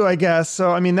good too, I guess.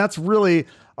 So, I mean, that's really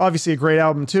obviously a great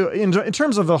album too. In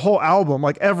terms of the whole album,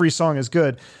 like every song is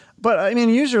good. But I mean,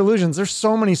 Use Your Illusions, there's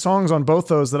so many songs on both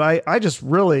those that I just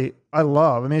really, I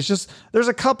love. I mean, it's just, there's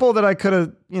a couple that I could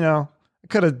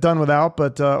have done without,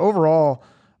 but overall,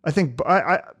 I think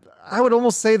I would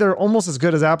almost say they're almost as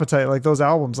good as Appetite, like those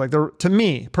albums. Like they're, to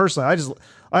me personally,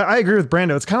 I agree with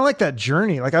Brando. It's kind of like that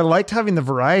journey. Like I liked having the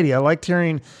variety. I liked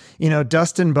hearing,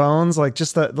 Dust and Bones, like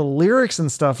just the lyrics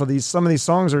and stuff of some of these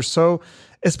songs are so,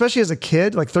 especially as a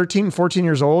kid, like 13, 14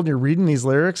 years old, you're reading these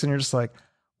lyrics and you're just like,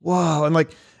 whoa.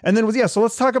 And then, so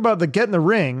let's talk about the Get in the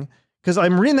Ring. Cause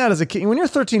I'm reading that as a kid. When you're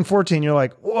 13, 14, you're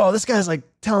like, whoa, this guy's like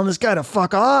telling this guy to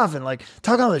fuck off and like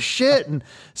talking all this shit. And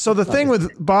so the thing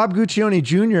with Bob Guccione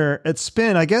Jr. at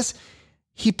Spin, I guess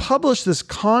he published this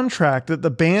contract that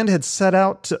the band had sent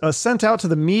out to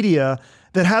the media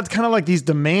that had kind of like these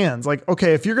demands. Like,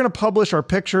 okay, if you're going to publish our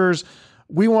pictures,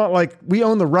 we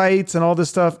own the rights and all this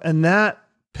stuff. And that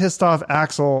pissed off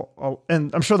Axl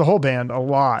and I'm sure the whole band a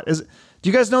lot. Do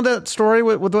you guys know that story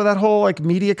with that whole like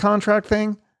media contract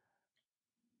thing?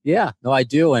 Yeah, no, I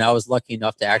do. And I was lucky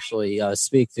enough to actually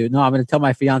speak to, I'm going to tell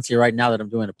my fiance right now that I'm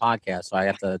doing a podcast. So I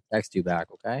have to text you back.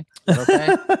 Okay. Is that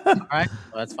okay? All right.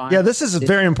 Well, that's fine. Yeah. This is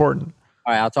very important.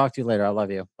 All right. I'll talk to you later. I love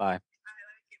you. Bye.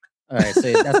 All right. So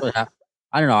that's what happened.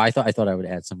 I don't know. I thought I would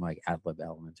add some like ad-lib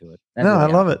element to it. I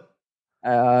love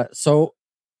it. So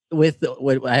with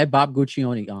I had Bob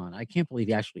Guccione on. I can't believe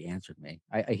he actually answered me.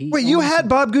 Wait, you had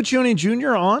Bob Guccione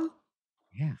Jr. on?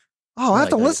 Yeah. Oh, I have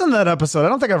to listen to that episode. I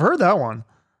don't think I've heard that one.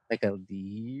 Like a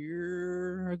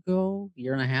year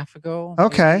and a half ago.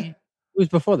 Okay. Maybe. It was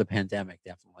before the pandemic,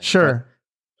 definitely. Sure. But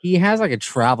he has like a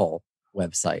travel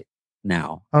website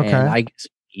now. Okay. And I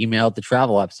emailed the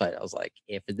travel website. I was like,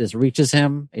 if this reaches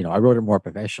him, I wrote it more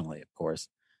professionally, of course.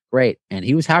 Great. And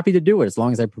he was happy to do it as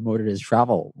long as I promoted his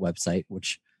travel website,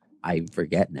 which I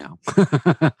forget now.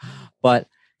 But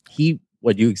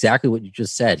exactly what you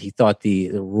just said. He thought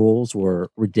the rules were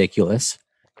ridiculous.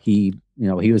 He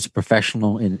was a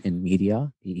professional in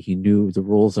media. He knew the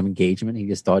rules of engagement. He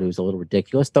just thought it was a little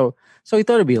ridiculous, though. So he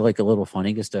thought it'd be like a little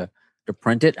funny just to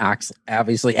print it.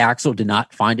 Obviously, Axl did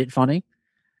not find it funny,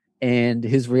 and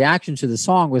his reaction to the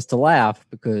song was to laugh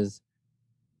because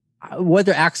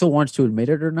whether Axl wants to admit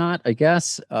it or not, I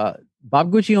guess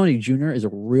Bob Guccione Jr. is a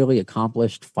really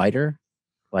accomplished fighter.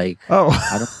 Like,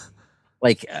 I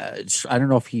don't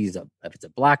know if if it's a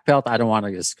black belt. I don't want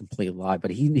to just completely lie, but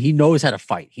he knows how to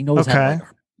fight. He knows how to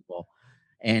hurt people.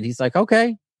 And he's like,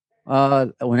 okay.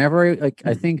 Whenever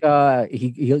I think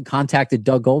he contacted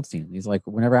Doug Goldstein. He's like,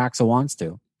 whenever Axl wants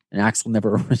to, and Axl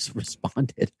never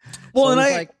responded. Well, so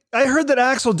and I heard that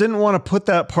Axl didn't want to put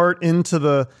that part into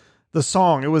the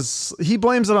song. He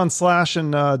blames it on Slash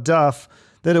and Duff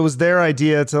that it was their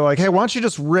idea to like, hey, why don't you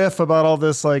just riff about all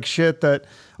this like shit that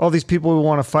all these people who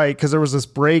want to fight, because there was this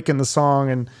break in the song,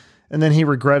 and then he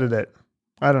regretted it.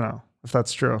 I don't know if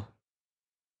that's true.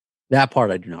 That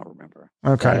part I do not remember.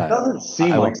 Okay. It doesn't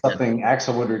seem like something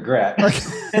Axl would regret.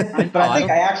 But I think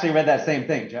I actually read that same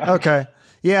thing, Joe. Okay.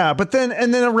 Yeah, but then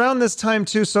around this time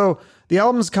too, so the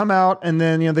albums come out, and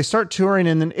then they start touring,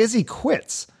 and then Izzy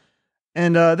quits.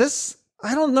 And this,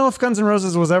 I don't know if Guns N'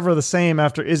 Roses was ever the same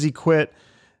after Izzy quit,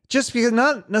 just because,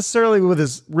 not necessarily with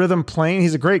his rhythm playing.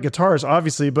 He's a great guitarist,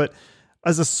 obviously, but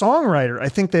as a songwriter, I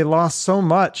think they lost so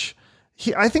much.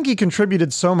 I think he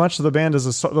contributed so much to the band as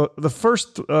the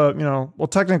first,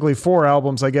 technically 4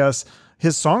 albums, I guess.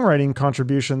 His songwriting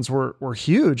contributions were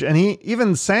huge, and he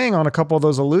even sang on a couple of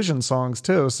those Illusion songs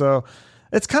too. So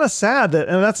it's kind of sad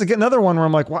and that's another one where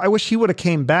I'm like, well, I wish he would have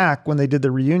came back when they did the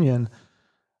reunion.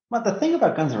 But the thing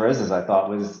about Guns N' Roses, I thought,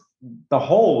 was the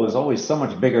whole was always so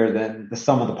much bigger than the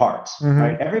sum of the parts,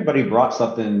 right? Everybody brought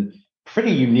something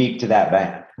pretty unique to that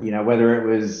band, whether it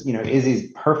was,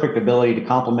 Izzy's perfect ability to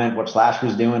complement what Slash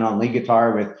was doing on lead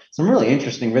guitar with some really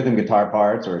interesting rhythm guitar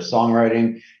parts, or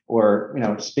songwriting, or,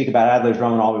 speak about Adler's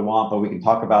drumming all we want, but we can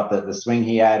talk about the swing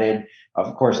he added.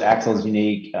 Of course, Axl's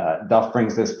unique. Duff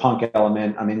brings this punk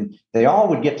element. I mean, they all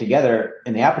would get together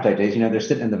in the Appetite days. They're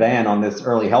sitting in the van on this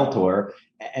early Hell tour,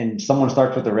 and someone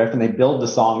starts with the riff, and they build the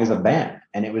song as a band.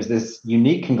 And it was this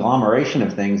unique conglomeration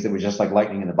of things that was just like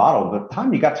lightning in the bottle. By the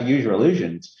time you got to Use Your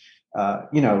Illusions,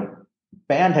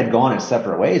 band had gone its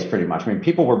separate ways pretty much. I mean,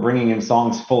 people were bringing in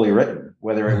songs fully written,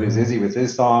 whether it was Izzy with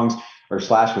his songs, or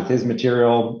Slash with his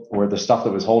material, or the stuff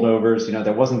that was holdovers.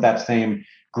 There wasn't that same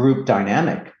group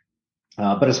dynamic.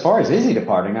 But as far as Izzy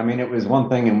departing, I mean, it was one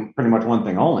thing and pretty much one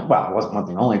thing only. Well, it wasn't one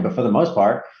thing only, but for the most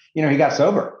part, he got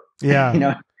sober.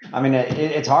 Yeah. I mean,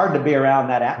 it's hard to be around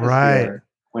that atmosphere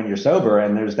when you're sober.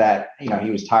 And there's that, he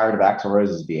was tired of Axl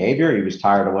Rose's behavior. He was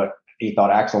tired of what he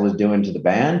thought Axl was doing to the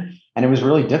band. And it was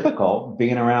really difficult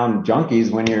being around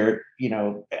junkies when you're,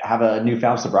 have a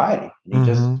newfound sobriety. And he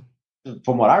just,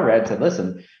 from what I read, said,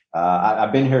 listen,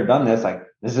 I've been here, done this. Like,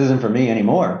 this isn't for me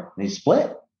anymore. And he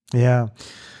split. Yeah.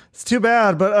 It's too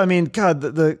bad, but I mean, God,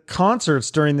 the concerts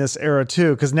during this era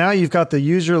too, because now you've got the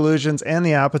Use Your Illusions and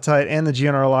the Appetite and the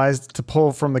GNR Lies to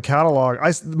pull from the catalog.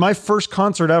 My first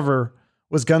concert ever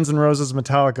was Guns N' Roses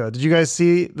Metallica. Did you guys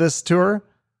see this tour?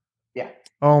 Yeah.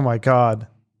 Oh my God.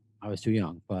 I was too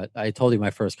young, but I told you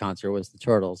my first concert was the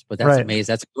Turtles, but that's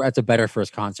amazing. That's a better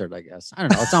first concert, I guess. I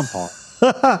don't know. It's on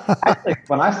par. Actually,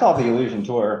 when I saw the Illusion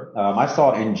tour, I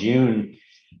saw it in June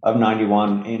of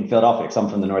 91 in Philadelphia, because I'm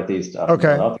from the Northeast of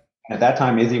Philadelphia. At that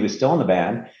time, Izzy was still in the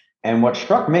band. And what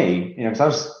struck me, because I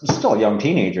was still a young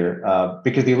teenager,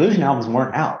 because the Illusion albums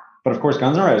weren't out. But of course,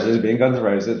 Guns N' Roses being Guns N'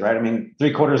 Roses, right? I mean,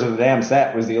 3/4 of the damn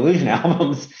set was the Illusion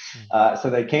albums. So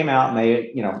they came out, and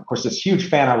they, of course, this huge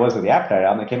fan I was of the Appetite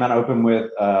album. They came out and opened with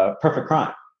Perfect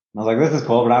Crime. And I was like, this is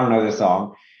cool, but I don't know this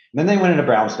song. And then they went into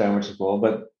Brownstone, which is cool.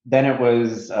 But then it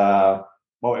was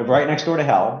Right Next Door to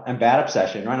Hell and Bad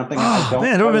Obsession, right? I'm thinking,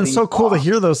 man, it would have been so cool to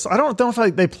hear those. I don't know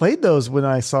if they played those when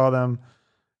I saw them.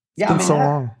 It's been so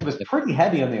long. It was pretty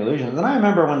heavy on the Illusions. And I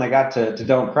remember when they got to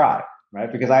Don't Cry,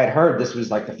 right? Because I had heard this was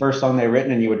like the first song they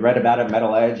written, and you had read about it,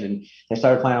 Metal Edge, and they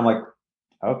started playing. I'm like,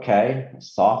 okay,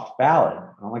 soft ballad.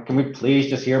 I'm like, can we please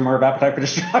just hear more of Appetite for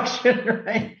Destruction,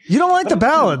 right? You don't like the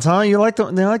ballads, huh? You like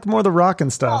they like more the rock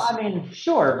and stuff. Well, I mean,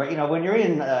 sure, but when you're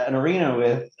in an arena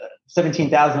with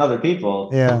 17,000 other people,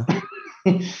 yeah,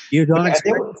 you don't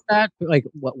experience that. Like,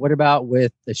 what about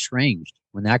with Estranged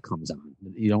when that comes on?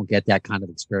 You don't get that kind of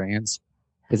experience,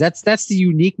 because that's the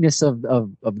uniqueness of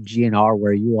GNR,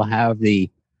 where you will have the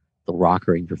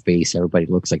rocker in your face. Everybody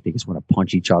looks like they just want to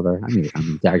punch each other. I mean,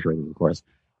 I'm exaggerating, of course,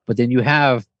 but then you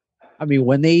have,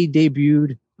 when they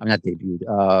debuted,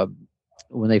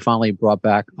 when they finally brought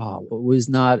back, it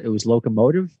was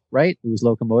Locomotive, right? It was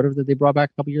Locomotive that they brought back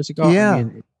a couple years ago. Yeah.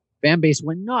 Fan base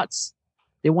went nuts.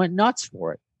 They went nuts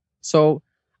for it. So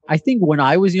I think when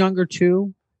I was younger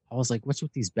too, I was like, what's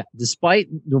with these? Despite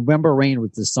November Rain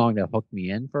was the song that hooked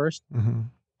me in first.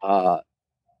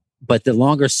 But the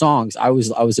longer songs, I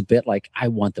was a bit like, I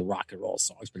want the rock and roll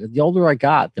songs. But the older I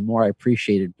got, the more I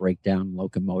appreciated Breakdown,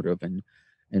 Locomotive, and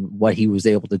what he was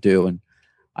able to do. And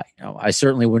I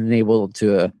certainly wasn't able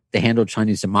to handle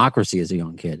Chinese Democracy as a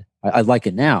young kid. I like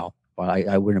it now, but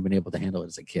I wouldn't have been able to handle it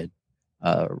as a kid,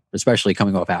 especially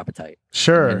coming off Appetite.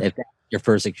 Sure. And if that's your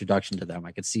first introduction to them,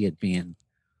 I could see it being,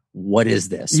 what is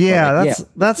this? Yeah,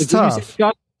 that's tough.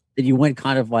 That you went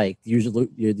kind of like your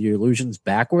Illusions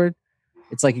backward.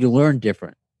 It's like you learn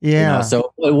different. Yeah.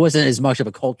 So it wasn't as much of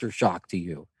a culture shock to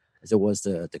you as it was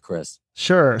to Chris.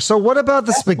 Sure. So what about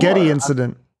the spaghetti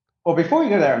incident? Well, before you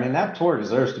go there, I mean, that tour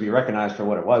deserves to be recognized for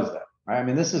what it was, though, right? I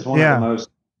mean, this is one of Yeah. the most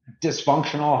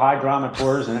dysfunctional high drama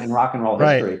tours in rock and roll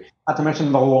Right. history. Not to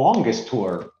mention the longest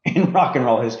tour in rock and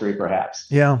roll history, perhaps.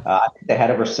 Yeah. I think they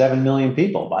had over 7 million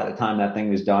people by the time that thing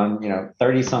was done.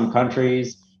 30 some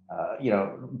countries.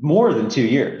 More than 2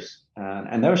 years.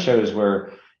 And those shows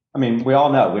were. I mean, we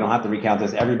all know. We don't have to recount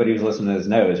this. Everybody who's listening to this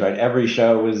knows, right? Every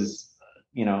show was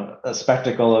a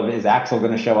spectacle of, is Axl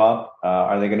going to show up?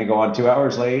 Are they going to go on 2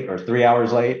 hours late or 3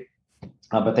 hours late?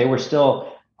 But they were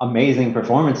still amazing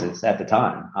performances at the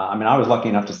time. I mean, I was lucky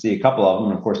enough to see a couple of them.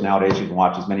 And of course, nowadays you can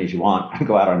watch as many as you want and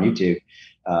go out on YouTube.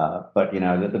 But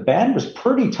the band was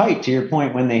pretty tight, to your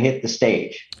point, when they hit the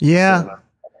stage. Yeah. So,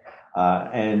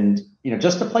 and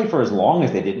just to play for as long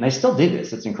as they did, and they still did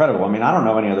this. It's incredible. I mean, I don't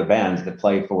know any other bands that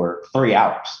play for 3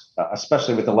 hours,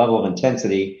 especially with the level of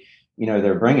intensity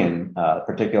they're bringing,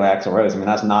 particularly Axl Rose. I mean,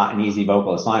 that's not an easy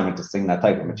vocal assignment to sing that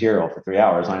type of material for 3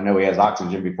 hours. I know he has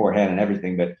oxygen beforehand and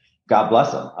everything, but God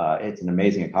bless him. It's an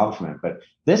amazing accomplishment. But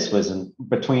this was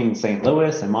between St.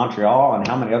 Louis and Montreal, and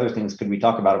how many other things could we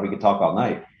talk about if we could talk all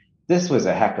night? This was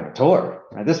a heck of a tour.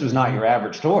 Right? This was not your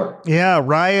average tour. Yeah,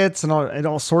 riots and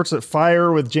all sorts of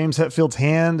fire with James Hetfield's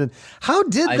hand. And how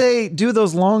did they do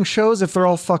those long shows if they're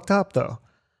all fucked up, though?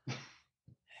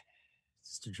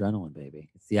 Adrenaline, baby.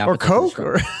 It's the or coke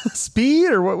or speed,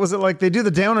 or what was it like? They do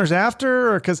the downers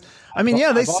after, or because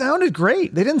they sounded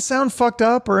great. They didn't sound fucked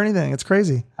up or anything. It's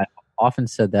crazy. I often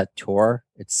said that tour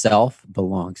itself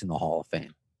belongs in the Hall of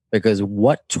Fame, because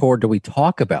what tour do we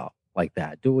talk about like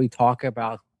that? Do we talk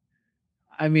about?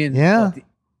 I mean,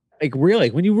 like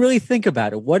really, when you really think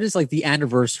about it, what is like the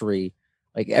anniversary?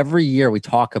 Like every year we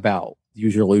talk about the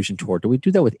Use Your Illusion tour. Do we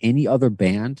do that with any other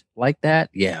band like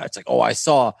that? Yeah, it's like, oh, I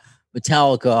saw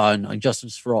Metallica and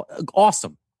Justice for All.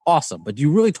 Awesome. But do you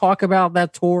really talk about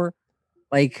that tour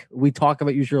like we talk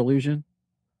about Use Your Illusion?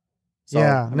 So,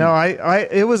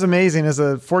 it was amazing. As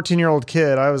a 14-year-old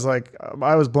kid, I was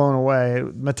blown away.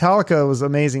 Metallica was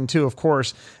amazing too, of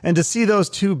course. And to see those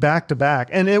two back to back,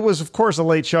 and it was, of course, a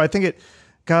late show. I think it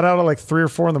got out at like 3 or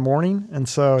 4 in the morning. And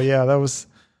so, yeah, that was,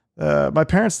 my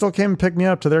parents still came and picked me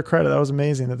up, to their credit. That was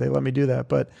amazing that they let me do that.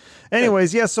 But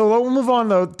anyways, so we'll move on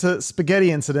though to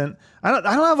Spaghetti Incident. I don't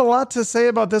have a lot to say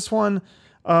about this one.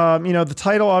 The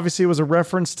title obviously was a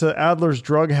reference to Adler's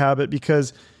drug habit,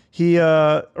 because he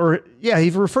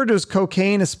referred to his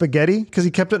cocaine as spaghetti because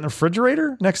he kept it in the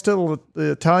refrigerator next to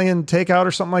the Italian takeout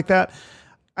or something like that.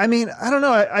 I mean, I don't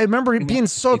know. I remember being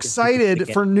so excited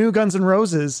for new Guns N'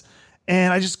 Roses,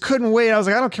 and I just couldn't wait. I was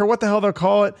like, I don't care what the hell they'll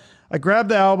call it. I grabbed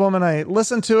the album and I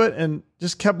listened to it and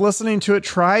just kept listening to it,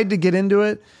 tried to get into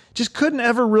it. Just couldn't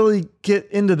ever really get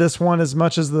into this one as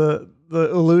much as the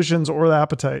Illusions or the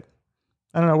Appetite.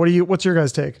 I don't know. What's your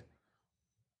guys' take?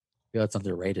 Yeah, it's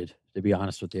underrated, to be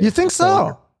honest with you. You think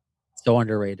so? So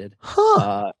underrated.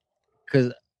 Huh.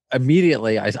 Because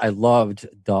immediately I loved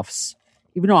Duff's,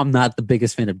 even though I'm not the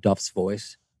biggest fan of Duff's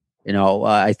voice.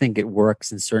 I think it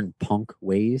works in certain punk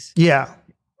ways. Yeah.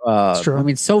 It's true. I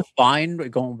mean, so fine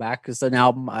going back, because an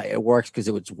album, it works because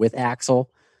it was with Axl.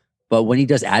 But when he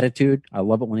does Attitude, I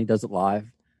love it when he does it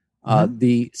live.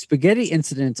 The Spaghetti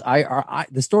Incident,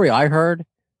 the story I heard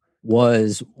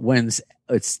was when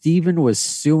Steven was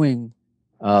suing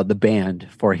the band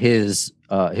for his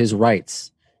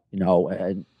rights.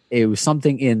 And it was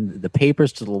something in the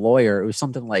papers to the lawyer. It was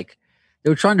something like they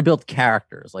were trying to build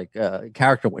characters, like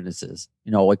character witnesses.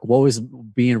 Like what was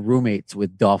being roommates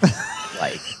with Duff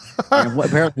like? And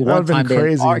apparently one time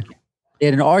they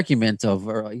had an argument of,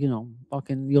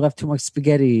 fucking, you left too much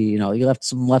spaghetti. You left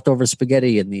some leftover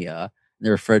spaghetti in the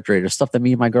refrigerator, stuff that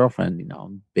me and my girlfriend,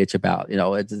 bitch about.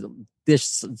 It's dish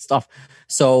stuff.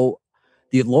 So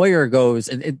the lawyer goes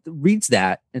and it reads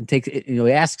that and takes it.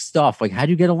 He asks stuff like, "How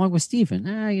do you get along with Steven?"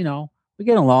 We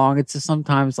get along. It's just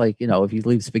sometimes like, if you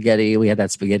leave spaghetti, we had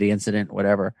that spaghetti incident,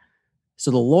 whatever.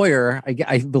 So the lawyer,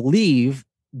 I believe,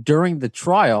 during the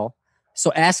trial,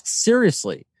 asks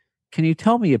seriously, "Can you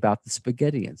tell me about the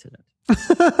spaghetti incident?"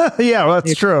 Yeah, well,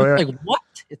 that's true. It's like, what?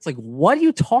 It's like, what are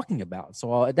you talking about?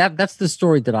 So that's the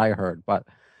story that I heard. But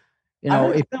I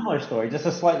heard a similar story, just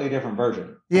a slightly different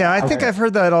version. Yeah, I think I've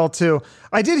heard that all too.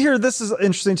 I did hear, this is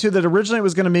interesting too, that originally it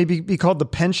was going to maybe be called the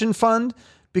Pension Fund,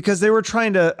 because they were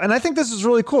trying to, and I think this is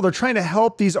really cool. They're trying to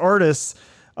help these artists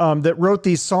that wrote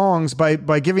these songs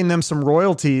by giving them some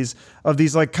royalties of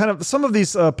these, like, kind of, some of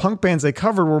these punk bands they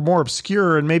covered were more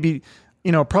obscure and maybe,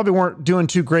 probably weren't doing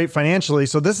too great financially.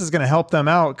 So this is going to help them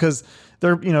out because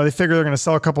they're, they figure they're going to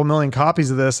sell a couple million copies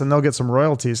of this and they'll get some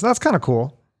royalties. So that's kind of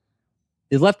cool.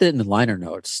 They left it in the liner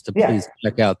notes to please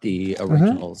check out the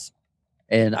originals.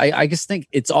 And I just think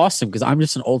it's awesome because I'm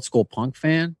just an old school punk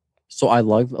fan. So I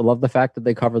love the fact that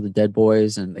they cover the Dead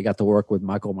Boys and they got to work with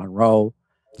Michael Monroe.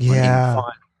 Yeah.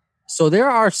 So there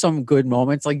are some good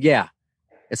moments. Like, yeah,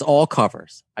 it's all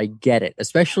covers. I get it,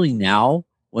 especially now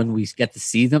when we get to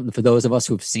see them. For those of us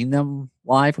who have seen them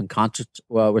live when concerts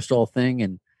were still a thing,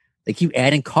 and they keep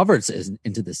adding covers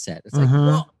into the set. It's like,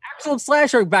 well, Axl and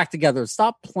Slash are back together.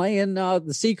 Stop playing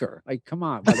The Seeker. Like, come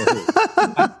on.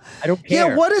 I don't care.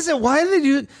 Yeah, what is it? Why do they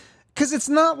do? Because it's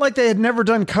not like they had never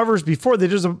done covers before. They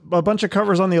did a bunch of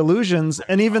covers on the Illusions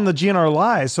and even the GNR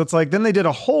Live. So it's like then they did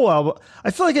a whole album.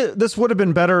 I feel like this would have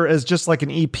been better as just like an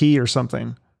EP or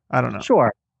something. I don't know.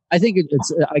 Sure. I think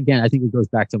it's again. I think it goes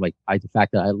back to like the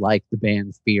fact that I like the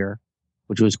band Fear,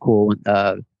 which was cool.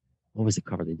 What was the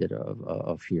cover they did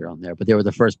of Fear on there? But they were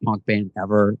the first punk band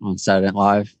ever on Saturday Night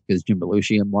Live because Jim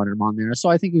Belushi wanted them on there. So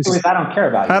I think it was. I don't care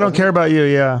about you. I don't care about you.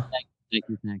 Yeah. Thank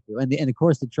you. And of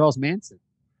course the Charles Manson.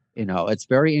 You know, it's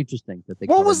very interesting that they.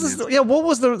 What was this? Yeah, what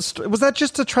was was that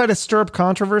just to try to stir up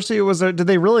controversy? Did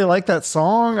they really like that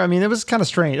song? I mean, it was kind of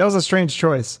strange. That was a strange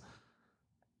choice.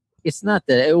 It's not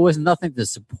that it was nothing to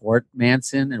support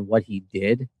Manson and what he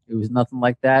did. It was nothing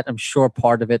like that. I'm sure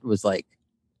part of it was like,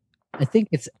 I think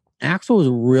Axl was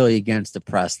really against the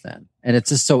press then, and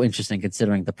it's just so interesting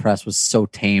considering the press was so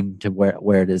tame to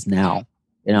where it is now.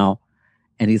 You know,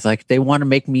 and he's like, they want to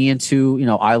make me into, you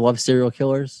know, I love serial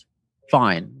killers.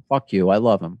 Fine, fuck you. I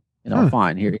love him. You know,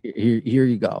 fine. Here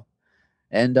you go.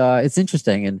 And it's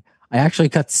interesting. And I actually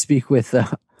got to speak with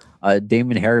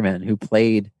Damon Harriman, who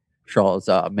played Charles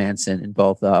Manson in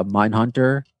both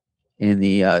Mindhunter in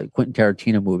the Quentin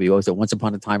Tarantino movie. What was it? Once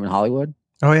Upon a Time in Hollywood.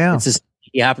 Oh yeah. It's just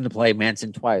he happened to play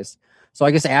Manson twice. So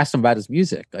I guess I asked him about his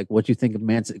music, like, what do you think of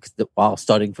Manson while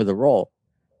studying for the role?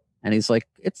 And he's like,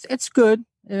 it's good.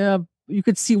 Yeah, you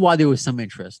could see why there was some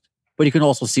interest, but you can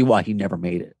also see why he never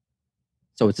made it.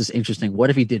 So it's just interesting. What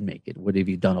if he did make it? What if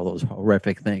he done all those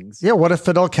horrific things? Yeah. What if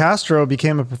Fidel Castro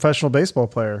became a professional baseball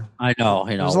player? I know.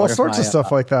 There's all sorts of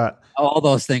stuff like that. All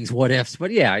those things. What ifs?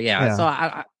 But yeah.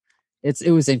 So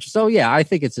it was interesting. So yeah, I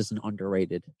think it's just an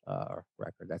underrated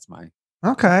record. That's my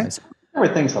okay. There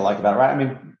were things to like about it, right? I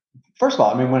mean, first of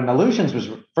all, I mean, when Illusions was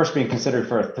first being considered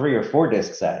for a 3 or 4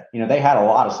 disc set, you know, they had a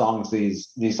lot of songs.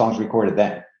 These songs recorded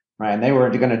then. Right. And they were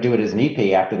going to do it as an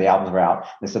EP after the albums were out.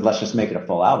 They said, let's just make it a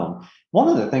full album. One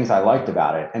of the things I liked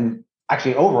about it, and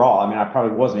actually overall, I mean, I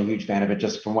probably wasn't a huge fan of it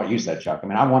just from what you said, Chuck. I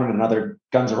mean, I wanted another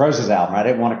Guns N' Roses album. Right? I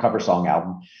didn't want a cover song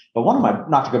album. But one of my,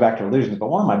 not to go back to Illusions, but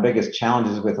one of my biggest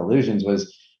challenges with Illusions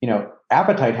was, you know,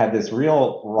 Appetite had this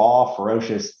real raw,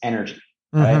 ferocious energy.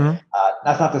 Right. Mm-hmm.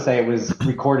 That's not to say it was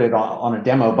recorded on a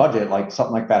demo budget, like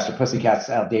something like Faster Pussycat's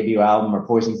debut album or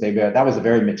Poison's debut. That was a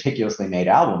very meticulously made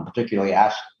album, particularly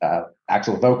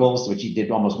Axl vocals, which he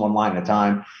did almost one line at a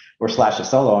time, or Slash's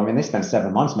solo. I mean, they spent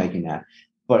 7 months making that.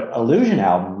 But Illusion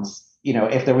albums, you know,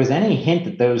 if there was any hint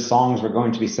that those songs were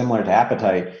going to be similar to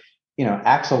Appetite, you know,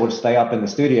 Axl would stay up in the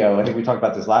studio. I think we talked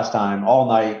about this last time, all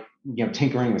night, you know,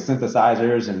 tinkering with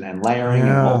synthesizers and layering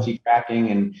and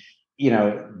multi-tracking. And, you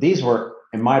know, these were,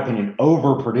 in my opinion,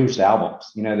 overproduced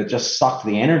albums, you know, that just sucked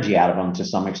the energy out of them to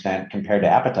some extent compared to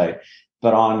Appetite.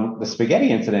 But on the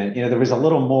Spaghetti Incident, you know, there was a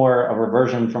little more of a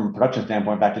reversion from a production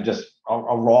standpoint back to just a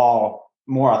raw,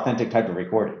 more authentic type of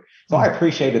recording. So I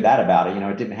appreciated that about it. You know,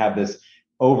 it didn't have this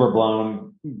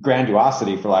overblown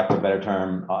grandiosity, for lack of a better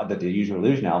term, that the usual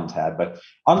Illusion albums had. But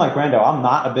unlike Brando, I'm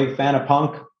not a big fan of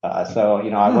punk. So,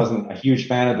 you know, I wasn't a huge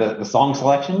fan of the song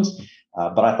selections.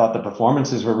 But I thought the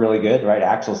performances were really good, right?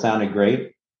 Axl sounded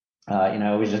great. You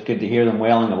know, it was just good to hear them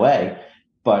wailing away.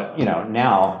 But, you know,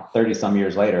 now 30 some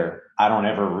years later, I don't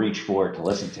ever reach for it to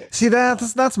listen to. See,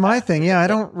 that's my thing. Yeah. I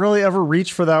don't really ever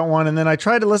reach for that one. And then I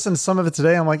tried to listen to some of it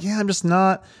today. I'm like, yeah, I'm just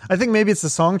not, I think maybe it's the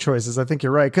song choices. I think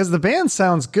you're right. Cause the band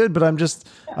sounds good, but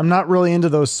I'm not really into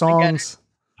those songs.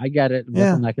 I get it.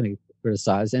 I'm not going to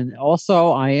criticize. And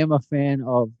also I am a fan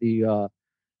of the,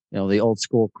 you know, the old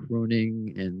school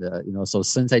crooning and, you know, so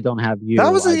Since I Don't Have You.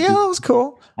 That was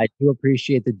cool. I do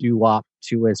appreciate the doo-wop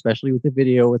to it, especially with the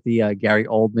video with the Gary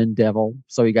Oldman devil.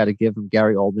 So you got to give him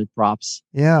Gary Oldman props.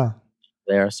 Yeah.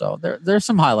 There. So there's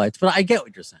some highlights, but I get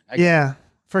what you're saying. Yeah,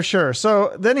 for sure.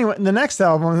 So then anyway, the next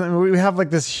album, we have like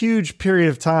this huge period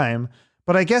of time,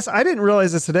 but I guess I didn't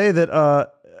realize this today that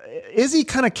Izzy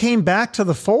kind of came back to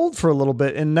the fold for a little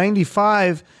bit in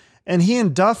 95, and he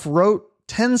and Duff wrote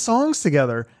 10 songs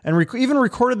together and even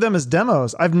recorded them as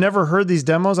demos. I've never heard these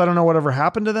demos. I don't know whatever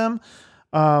happened to them.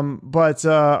 But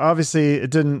obviously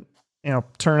it didn't, you know,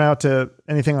 turn out to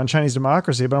anything on Chinese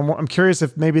Democracy, but I'm curious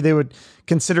if maybe they would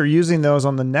consider using those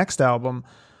on the next album.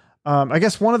 I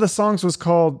guess one of the songs was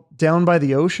called Down by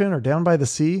the Ocean or Down by the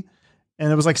Sea.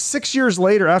 And it was like 6 years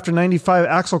later after 95,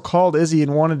 Axl called Izzy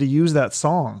and wanted to use that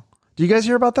song. Do you guys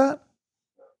hear about that?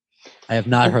 I have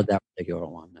not heard that particular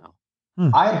one.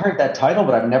 No. I had heard that title,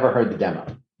 but I've never heard the demo.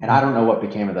 And I don't know what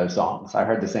became of those songs. I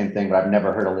heard the same thing, but I've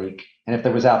never heard a leak. And if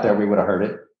it was out there, we would have heard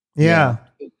it. Yeah.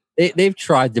 They've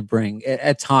tried to bring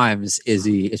at times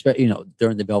Izzy, especially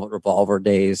during the Velvet Revolver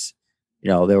days.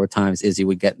 There were times Izzy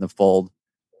would get in the fold,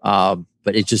 but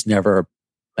it just never,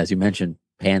 as you mentioned,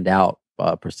 panned out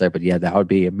per se. But yeah, that would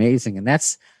be amazing, and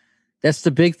that's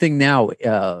the big thing now.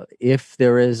 If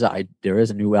there is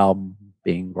a new album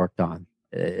being worked on,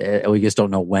 we just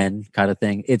don't know when, kind of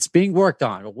thing. It's being worked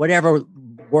on, whatever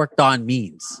worked on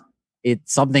means.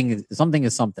 It's something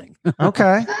is something.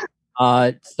 Okay.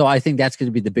 So I think that's going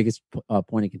to be the biggest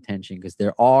point of contention, because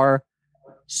there are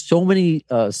so many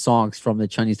songs from the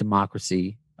Chinese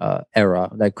Democracy era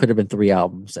that could have been 3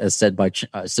 albums, as said by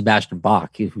Sebastian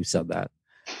Bach, who said that.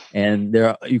 And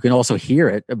you can also hear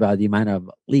it about the amount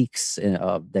of leaks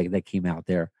that came out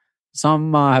there.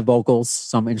 Some have vocals,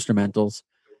 some instrumentals.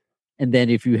 And then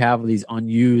if you have these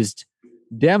unused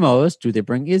demos, do they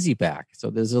bring Izzy back? So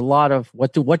there's a lot of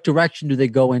what direction do they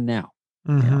go in now?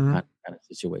 Mm-hmm. Kind of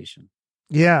situation.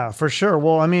 Yeah, for sure.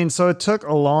 Well, I mean, so it took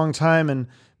a long time, and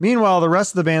meanwhile, the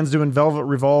rest of the band's doing Velvet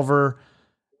Revolver,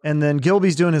 and then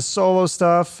Gilby's doing his solo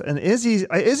stuff, and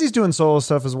Izzy's doing solo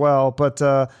stuff as well. But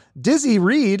Dizzy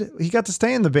Reed, he got to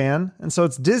stay in the band, and so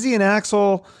it's Dizzy and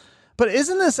Axl. But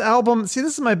isn't this album? See,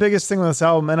 this is my biggest thing with this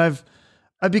album, and I've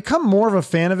become more of a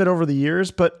fan of it over the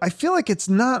years, but I feel like it's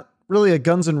not really a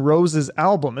Guns N' Roses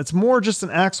album. It's more just an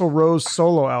Axl Rose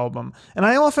solo album. And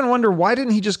I often wonder, why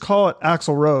didn't he just call it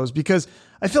Axl Rose? Because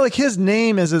I feel like his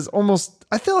name is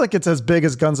I feel like it's as big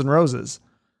as Guns N' Roses.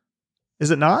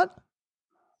 Is it not?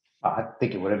 I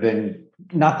think it would have been,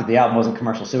 not that the album wasn't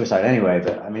commercial suicide anyway,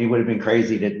 but I mean, he would have been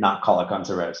crazy to not call it Guns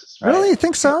N' Roses. Right? Really? You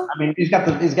think so? I mean, he's got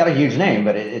a huge name,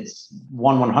 but it's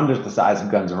 1/100th the size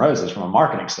of Guns N' Roses from a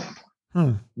marketing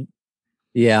standpoint.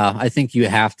 Yeah, I think you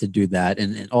have to do that.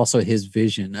 And also his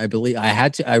vision. I believe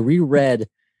I reread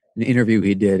an interview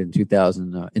he did in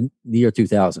 2000, in the year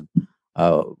 2000,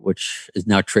 which is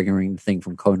now triggering the thing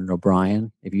from Conan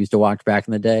O'Brien. If you used to watch back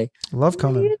in the day. Love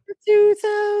Conan.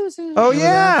 2000. Oh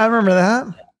yeah, I remember that.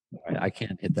 I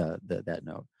can't hit that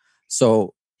note.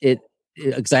 So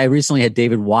because I recently had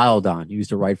David Wild on. He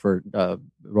used to write for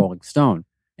Rolling Stone,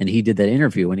 and he did that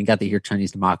interview, and he got to hear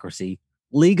Chinese Democracy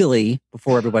legally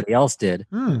before everybody else did.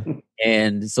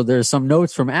 And so there's some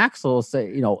notes from Axl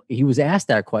say, he was asked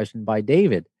that question by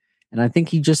David. And I think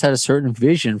he just had a certain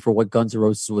vision for what Guns N'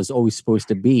 Roses was always supposed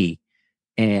to be.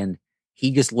 And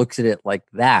he just looks at it like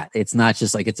that. It's not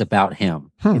just like it's about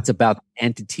him. It's about the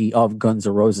entity of Guns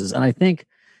N' Roses. And I think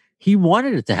he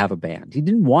wanted it to have a band. He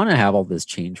didn't want to have all this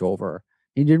changeover.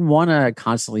 He didn't want to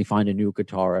constantly find a new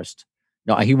guitarist.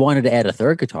 No, he wanted to add a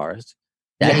third guitarist.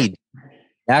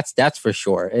 That's for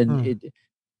sure. And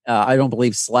I don't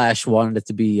believe Slash wanted it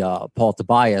to be Paul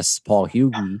Tobias, Paul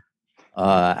Hughey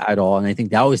at all. And I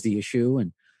think that was the issue.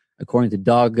 And according to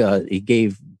Doug, he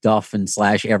gave Duff and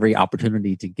Slash every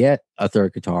opportunity to get a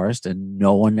third guitarist, and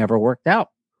no one ever worked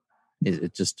out.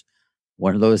 It's just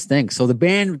one of those things. So the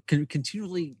band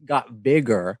continually got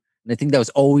bigger. And I think that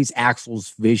was always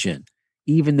Axl's vision,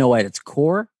 even though at its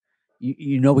core,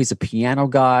 he's a piano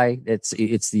guy. It's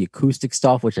the acoustic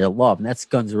stuff, which I love, and that's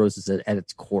Guns N' Roses at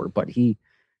its core. But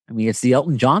it's the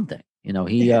Elton John thing.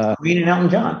 Queen and Elton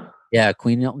John. Yeah,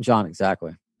 Queen and Elton John,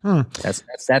 exactly.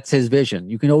 That's his vision.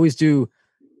 You can always do.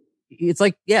 It's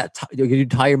like you can do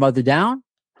Tie Your Mother Down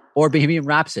or Bohemian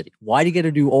Rhapsody. Why do you get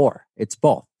to do or? It's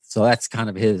both. So that's kind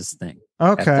of his thing.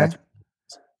 Okay.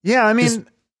 Yeah, I mean.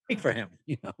 For him,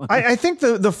 I think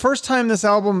the first time this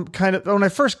album when I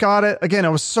first got it, again, I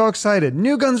was so excited.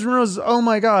 New Guns N' Roses, oh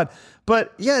my God.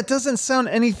 But yeah, it doesn't sound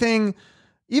anything,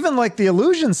 even like the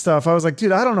Illusion stuff. I was like,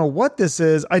 dude, I don't know what this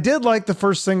is. I did like the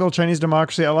first single, Chinese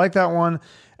Democracy. I like that one.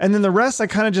 And then the rest, I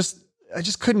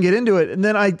just couldn't get into it. And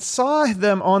then I saw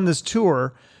them on this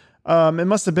tour. It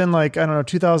must have been like, I don't know,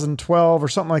 2012 or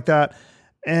something like that.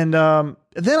 And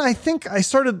then I think I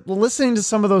started listening to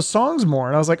some of those songs more.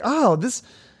 And I was like,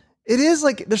 it is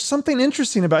like, there's something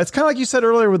interesting about it. It's kind of like you said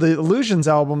earlier with the Illusions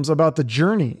albums about the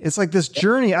journey. It's like this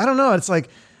journey. I don't know. It's like,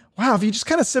 wow, if you just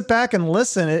kind of sit back and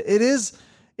listen, it is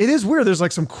weird. There's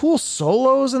like some cool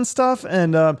solos and stuff.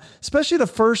 And especially the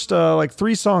first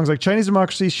 3 songs, like Chinese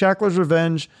Democracy, Shackler's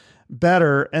Revenge,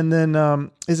 Better. And then I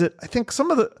think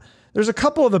there's a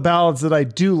couple of the ballads that I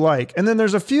do like. And then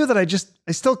there's a few that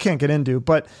I still can't get into,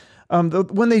 but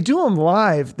when they do them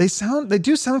live, they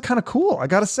do sound kind of cool. I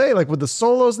got to say, like with the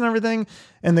solos and everything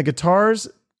and the guitars,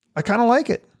 I kind of like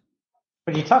it.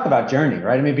 But you talk about journey,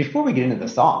 right? I mean, before we get into the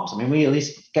songs, I mean, we at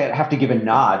least have to give a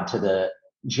nod to the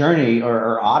journey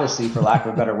or odyssey, for lack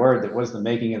of a better word, that was the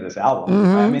making of this album.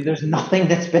 Mhm. I mean, there's nothing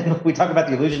that's been. We talk about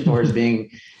the Illusion Tour as being,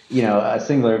 a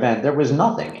singular event. There was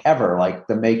nothing ever like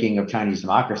the making of Chinese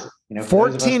Democracy.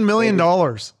 $14 million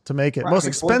to make it. Right, Most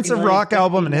expensive rock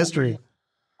album in history.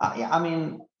 Yeah, I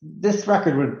mean, this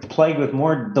record was plagued with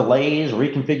more delays,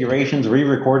 reconfigurations,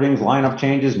 re-recordings, lineup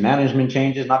changes, management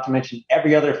changes, not to mention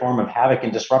every other form of havoc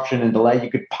and disruption and delay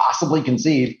you could possibly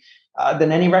conceive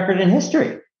than any record in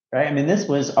history. Right? I mean, this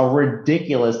was a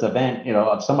ridiculous event,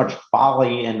 of so much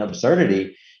folly and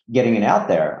absurdity getting it out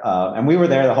there. And we were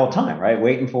there the whole time, right?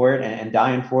 Waiting for it and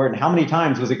dying for it. And how many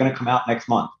times was it going to come out next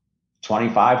month?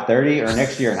 25, 30, or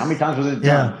next year? And how many times was it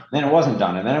done? Yeah. Then it wasn't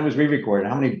done. And then it was re-recorded.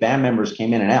 How many band members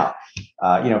came in and out?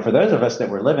 For those of us that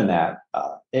were living that,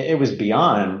 it was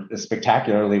beyond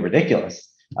spectacularly ridiculous.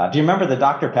 Do you remember the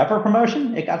Dr. Pepper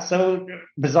promotion? It got so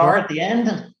bizarre at the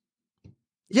end.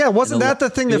 Yeah, wasn't that the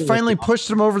thing that finally pushed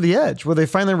them over the edge, where they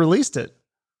finally released it?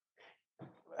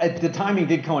 The timing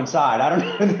did coincide. I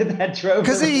don't know that drove.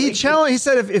 Because he challenged. He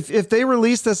said if they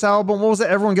release this album, what was it?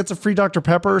 Everyone gets a free Dr.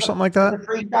 Pepper or something like that.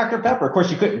 Free Dr. Pepper. Of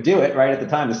course, you couldn't do it right at the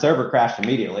time. The server crashed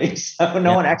immediately, so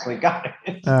no one actually got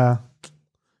it.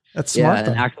 That's smart.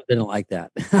 Yeah, and Axl didn't like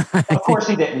that. Of course,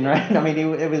 he didn't. Right? I mean,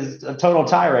 it was a total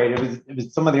tirade. It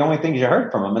was some of the only things you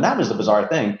heard from him, and that was the bizarre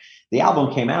thing. The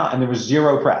album came out, and there was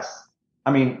zero press. I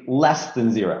mean, less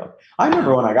than zero. I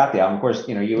remember when I got the album, of course,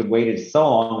 you had waited so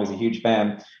long as a huge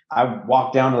fan. I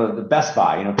walked down to the Best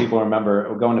Buy. People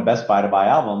remember going to Best Buy to buy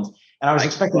albums. And I was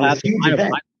expecting this huge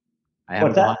event. I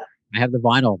have the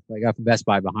vinyl I got from Best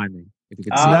Buy behind me. If you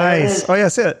could see nice. Oh, yeah,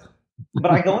 that's it.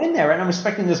 But I go in there and I'm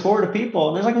expecting this horde of people.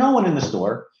 And there's like no one in the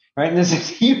store. Right. And there's this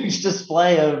huge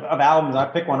display of albums. I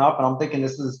pick one up and I'm thinking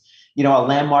this is, a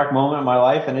landmark moment in my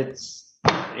life. And it's,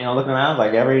 looking around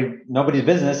like nobody's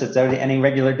business. It's any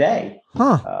regular day.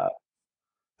 Huh.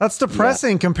 That's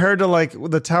depressing compared to like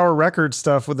the Tower Records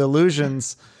stuff with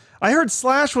Illusions. I heard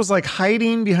Slash was like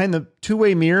hiding behind the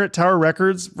two-way mirror at Tower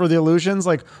Records for the Illusions,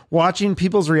 like watching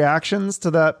people's reactions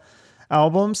to that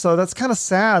album. So that's kind of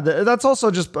sad. That's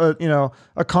also just, a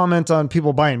comment on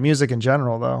people buying music in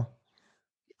general, though.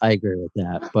 I agree with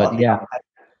that. But yeah.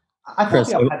 I thought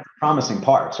the album had promising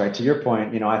parts, right? To your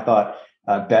point, I thought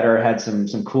Better had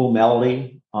some cool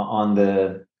melody on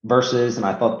the verses, and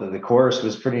I thought that the chorus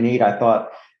was pretty neat. I thought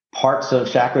parts of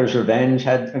Shackler's Revenge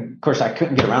had, of course, I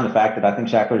couldn't get around the fact that I think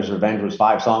Shackler's Revenge was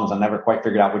 5 songs. I never quite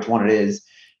figured out which one it is.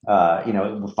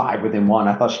 5 within one.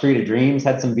 I thought Street of Dreams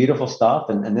had some beautiful stuff,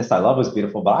 and This I Love was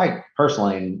beautiful. But I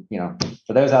personally,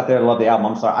 for those out there that love the album,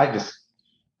 I'm sorry,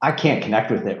 I can't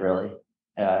connect with it really.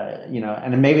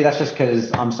 And maybe that's just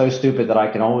because I'm so stupid that I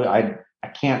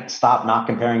can't stop not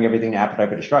comparing everything to Appetite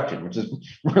for Destruction, which is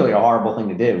really a horrible thing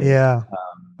to do. Yeah.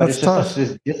 But it's just such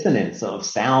this dissonance of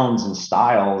sounds and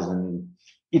styles. And,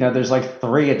 there's like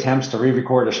 3 attempts to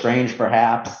re-record Estranged,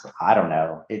 perhaps. I don't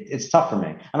know. It's tough for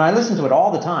me. And I listen to it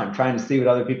all the time, trying to see what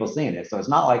other people see in it. So it's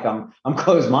not like I'm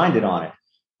closed-minded on it.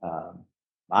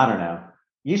 I don't know.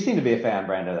 You seem to be a fan,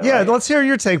 Brando. Yeah, right? Let's hear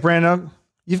your take, Brando.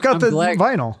 You've got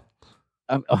vinyl.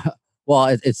 Well,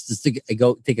 it's just to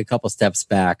go take a couple steps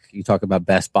back. You talk about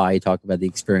Best Buy. You talk about the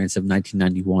experience of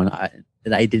 1991.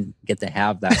 I didn't get to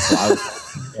have that, so I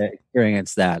was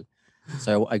experience that.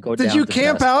 So I go. Did you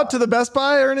camp out to the Best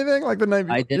Buy or anything like the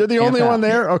night? You're the only one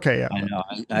there. Okay, yeah. I know.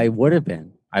 I would have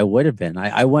been. I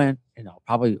went.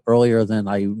 Probably earlier than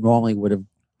I normally would have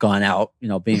gone out.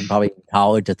 Being probably in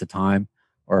college at the time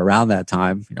or around that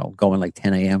time. Going like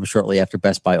 10 a.m. shortly after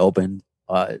Best Buy opened.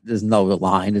 There's no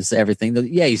line. It's everything.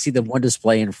 Yeah, you see the one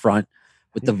display in front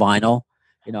with the vinyl,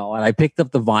 and I picked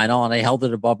up the vinyl and I held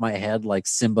it above my head like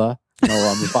Simba,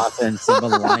 Mufasa and Simba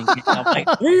the Lion King. I'm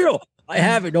like, real. I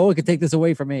have it. No one can take this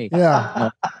away from me.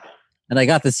 Yeah. And I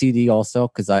got the CD also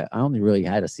because I only really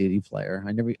had a CD player.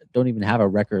 I don't even have a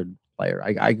record player.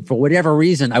 I for whatever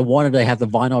reason I wanted to have the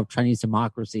vinyl of Chinese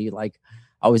Democracy. Like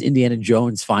I was Indiana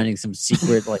Jones finding some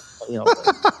secret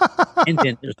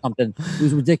indent or something. It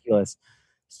was ridiculous.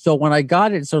 So when I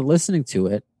got it and started listening to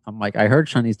it, I'm like, I heard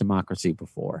Chinese Democracy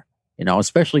before,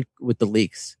 especially with the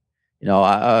leaks.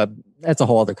 That's a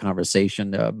whole other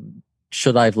conversation.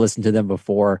 Should I have listened to them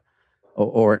before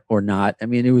or not? I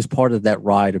mean, it was part of that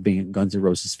ride of being a Guns N'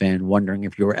 Roses fan, wondering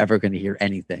if you were ever going to hear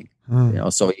anything,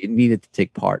 so you needed to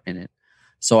take part in it.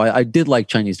 So I did like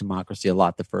Chinese Democracy a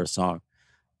lot, the first song.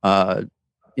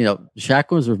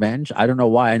 Shackler's Revenge. I don't know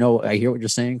why. I hear what you're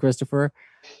saying, Christopher.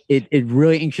 It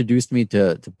really introduced me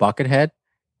to Buckethead,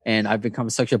 and I've become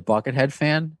such a Buckethead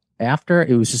fan after.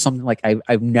 It was just something like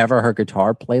I've never heard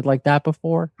guitar played like that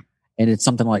before, and it's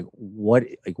something like what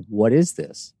is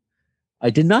this? I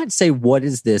did not say what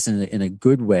is this in a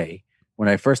good way when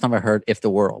I first time I heard "If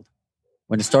the World,"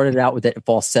 when it started out with that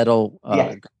falsetto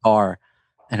guitar,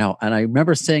 and I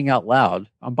remember saying out loud,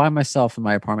 I'm by myself in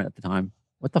my apartment at the time,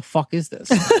 what the fuck is this?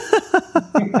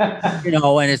 And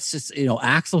it's just,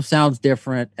 Axl sounds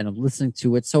different, and I'm listening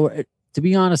to it. So to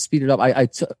be honest, speed it up. I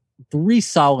took 3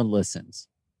 solid listens,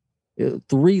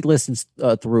 3 listens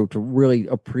through to really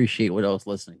appreciate what I was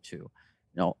listening to.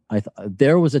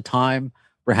 There was a time,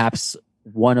 perhaps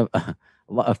one of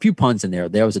a few puns in there.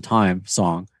 There was a time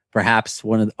song, perhaps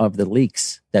one of the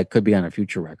leaks that could be on a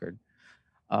future record.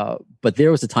 But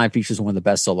there was a time features one of the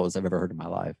best solos I've ever heard in my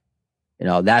life.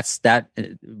 That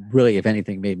really, if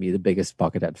anything, made me the biggest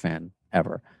Buckethead fan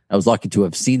ever. I was lucky to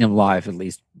have seen him live at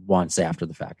least once after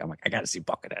the fact. I'm like, I got to see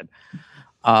Buckethead.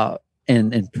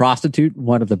 And Prostitute,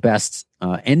 one of the best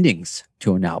endings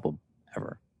to an album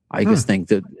ever. I just think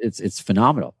that it's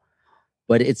phenomenal.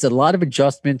 But it's a lot of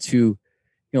adjustment to,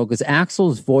 because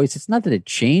Axl's voice, it's not that it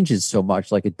changes so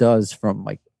much like it does from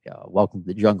like Welcome to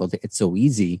the Jungle to It's So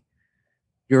Easy.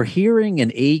 You're hearing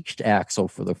an aged Axl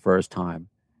for the first time.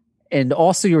 And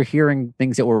also you're hearing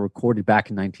things that were recorded back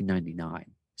in 1999.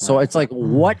 So it's like,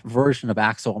 what version of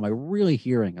Axl am I really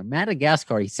hearing? In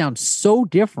Madagascar, he sounds so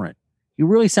different. He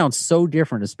really sounds so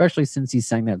different, especially since he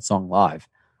sang that song live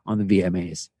on the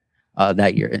VMAs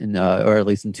that year, or at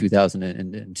least in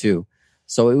 2002.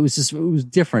 So it was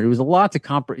different. It was a lot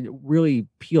to really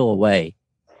peel away.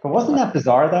 But wasn't that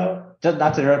bizarre though?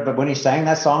 Not to interrupt, but when he sang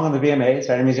that song on the VMAs,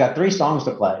 right? I mean, he's got 3 songs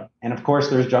to play, and of course,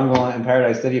 there's Jungle and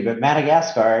Paradise City, but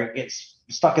Madagascar gets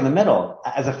stuck in the middle.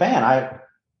 As a fan, I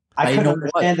couldn't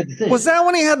understand the decision. Was that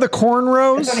when he had the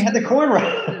cornrows? That's when he had the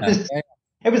cornrows.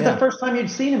 It was the first time you'd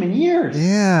seen him in years.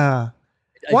 Yeah.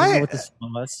 I didn't know what this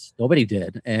was. Nobody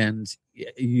did, and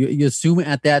you assume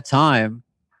at that time,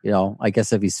 I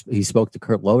guess if he spoke to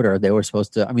Kurt Loder, they were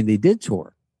supposed to. I mean, they did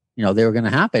tour. They were going to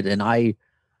happen, and I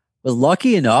was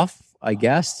lucky enough. I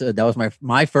guess that was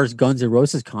my first Guns N'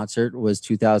 Roses concert was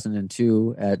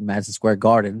 2002 at Madison Square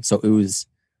Garden. So it was,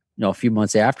 a few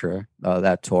months after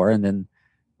that tour. And then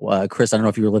Chris, I don't know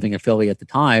if you were living in Philly at the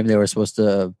time. They were supposed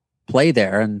to play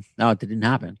there, and no, it didn't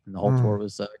happen. And the whole tour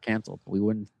was canceled. We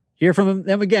wouldn't hear from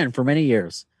them again for many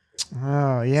years.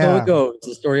 Oh yeah. So it goes.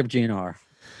 The story of GNR.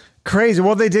 Crazy.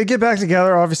 Well, they did get back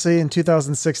together, obviously, in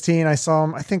 2016. I saw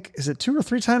them, I think, is it 2 or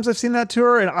 3 times I've seen that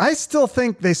tour? And I still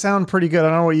think they sound pretty good. I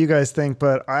don't know what you guys think,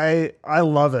 but I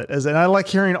love it. And I like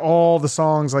hearing all the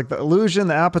songs, like The Illusion,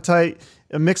 The Appetite,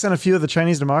 mixing a few of the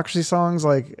Chinese Democracy songs.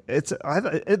 Like,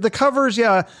 the covers,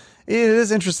 yeah, it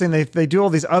is interesting. They do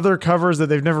all these other covers that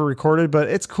they've never recorded, but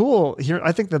it's cool. Here,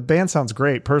 I think the band sounds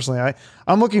great, personally.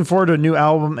 I'm looking forward to a new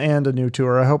album and a new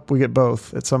tour. I hope we get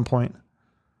both at some point.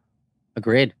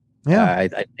 Agreed. Yeah,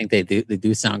 I think they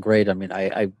do sound great. I mean,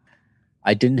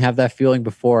 I didn't have that feeling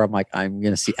before. I'm like, I'm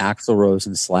going to see Axl Rose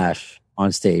and Slash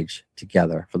on stage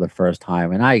together for the first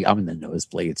time, and I'm in the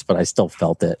nosebleeds, but I still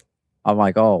felt it. I'm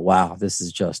like, oh wow, this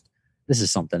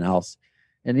is something else.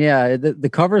 And yeah, the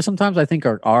covers sometimes I think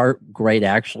are great.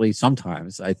 Actually,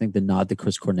 sometimes I think the nod to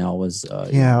Chris Cornell was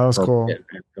that was cool,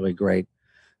 really great.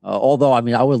 Although I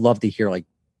mean, I would love to hear like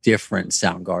different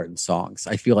Soundgarden songs.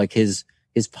 I feel like his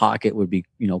pocket would be,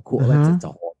 cool. Mm-hmm.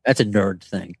 That's a nerd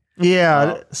thing.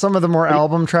 Yeah. Some of the more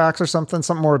album tracks or something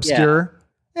more obscure.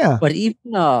 Yeah. But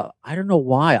even, I don't know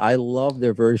why I love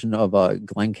their version of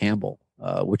Glenn Campbell,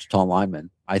 Wichita Lineman.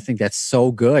 I think that's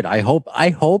so good. I hope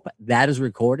that is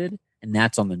recorded and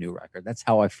that's on the new record. That's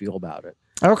how I feel about it.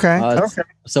 Okay.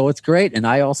 So it's great. And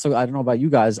I don't know about you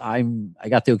guys. I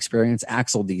got to experience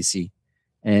Axl DC,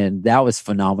 and that was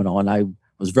phenomenal. And I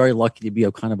was very lucky to be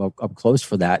up close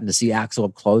for that, and to see Axl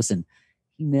up close, and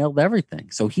he nailed everything.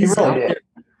 So he's out there.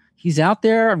 He's out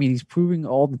there. I mean, he's proving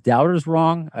all the doubters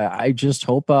wrong. I just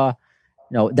hope,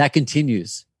 that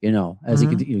continues. As he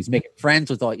continues, he's making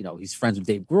friends with all. He's friends with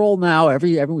Dave Grohl now.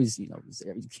 Everyone's, he's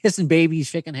kissing babies,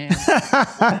 shaking hands.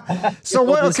 So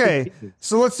what? Okay,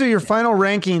 so let's do your final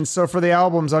rankings. So for the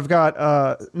albums, I've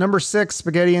got number 6,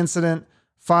 Spaghetti Incident;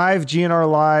 5, GNR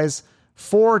Lies;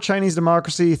 4, Chinese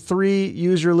Democracy; 3,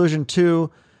 Use Your Illusion;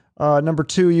 2, number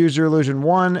 2, Use Your Illusion;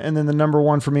 1, and then the number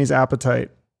 1 for me is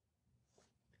Appetite.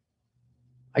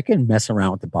 I can mess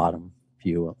around with the bottom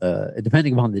few,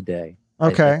 depending upon the day.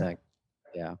 Okay. I think.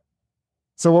 Yeah.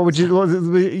 So what would you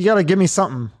got to give me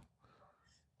something.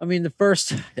 I mean,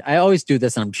 I always do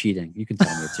this and I'm cheating. You can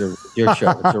tell me it's your show.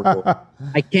 It's your rule.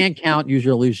 I can't count Use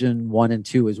Your Illusion 1 and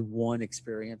 2 as one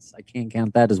experience. I can't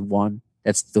count that as one.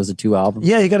 Those are 2 albums.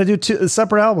 Yeah, you got to do 2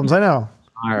 separate albums. I know.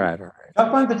 All right.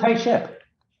 Stop running the tight ship.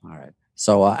 All right.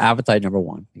 So Appetite number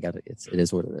 1. You got it. It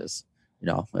is what it is.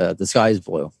 The sky is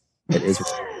blue. It is.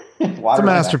 It's a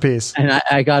masterpiece. And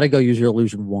I got to go Use Your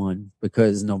Illusion 1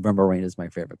 because November Rain is my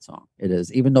favorite song. It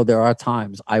is. Even though there are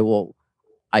times I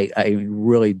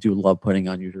really do love putting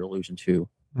on Use Your Illusion 2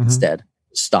 instead.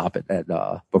 Stop it at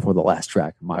before the last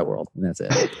track in my world. And that's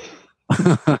it.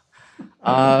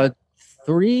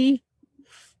 3.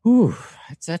 Ooh,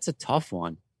 that's a tough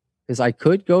one. Because I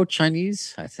could go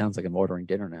Chinese. It sounds like I'm ordering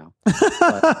dinner now.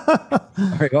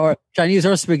 Or Chinese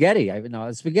or spaghetti. I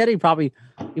know spaghetti probably.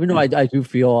 Even though I do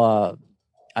feel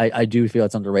I do feel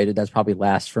it's underrated. That's probably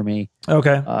last for me.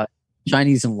 Okay.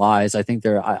 Chinese and Lies. I think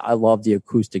I love the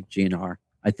acoustic GNR.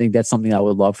 I think that's something I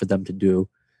would love for them to do.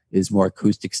 Is more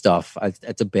acoustic stuff.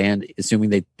 It's a band, assuming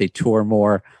they tour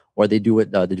more, or they do what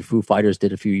the Foo Fighters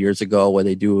did a few years ago, where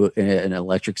they do an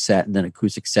electric set and then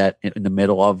acoustic set in the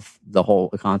middle of the whole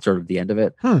concert at the end of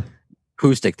it.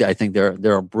 Acoustic, I think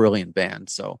they're a brilliant band.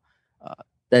 So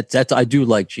that's I do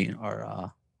like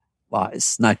GNR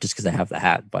Lies, not just because I have the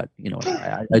hat, but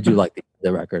I do like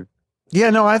the record. Yeah,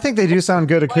 no, I think they do sound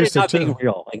good acoustic too. Being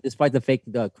real, like despite the fake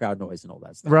crowd noise and all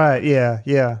that stuff. Right?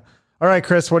 Yeah. All right,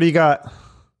 Chris, what do you got?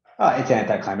 It's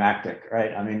anticlimactic,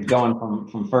 right? I mean, going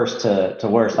from first to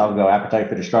worst, I'll go Appetite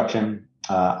for Destruction.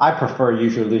 I prefer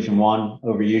Use Your Illusion 1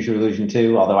 over Use Your Illusion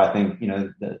 2, although I think,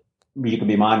 the You Can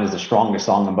Be Mine is the strongest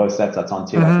song on both sets. That's on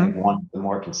 2. I think 1 is the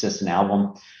more consistent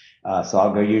album. So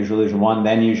I'll go Use Your Illusion 1,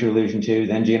 then Use Your Illusion 2,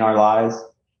 then GNR Lies,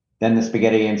 then The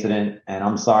Spaghetti Incident. And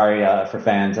I'm sorry for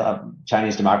fans,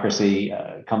 Chinese Democracy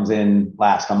comes in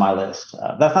last on my list.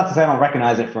 That's not to say I don't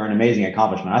recognize it for an amazing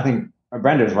accomplishment. I think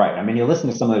Brenda's right. I mean, you listen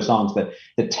to some of those songs, but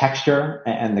the texture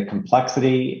and the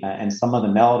complexity and some of the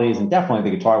melodies and definitely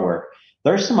the guitar work,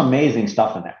 there's some amazing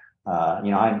stuff in there.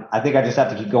 I think I just have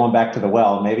to keep going back to the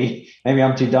well. Maybe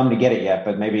I'm too dumb to get it yet,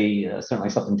 but maybe certainly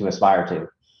something to aspire to.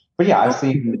 But yeah, I've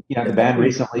seen the band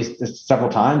recently several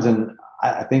times, and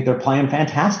I think they're playing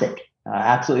fantastic,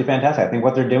 absolutely fantastic. I think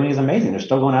what they're doing is amazing. They're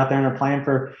still going out there and they're playing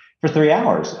for 3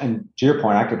 hours. And to your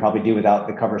point, I could probably do without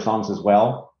the cover songs as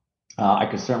well. I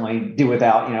could certainly do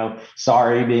without,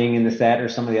 Sorry being in the set or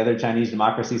some of the other Chinese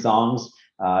Democracy songs.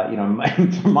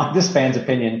 From this fan's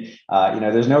opinion,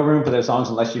 there's no room for those songs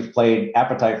unless you've played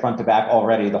Appetite front to back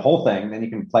already, the whole thing. Then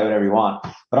you can play whatever you want.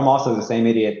 But I'm also the same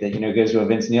idiot that, goes to a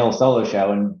Vince Neil solo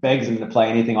show and begs him to play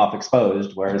anything off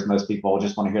Exposed, whereas most people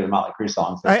just want to hear the Motley Crue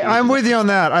songs. I'm with you on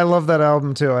that. I love that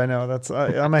album too. I know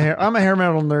I'm a hair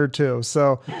metal nerd too.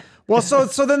 So. Well,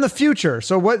 so then the future.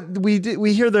 So what we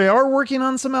hear they are working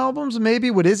on some albums.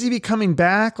 Maybe would Izzy be coming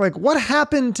back? Like, what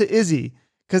happened to Izzy?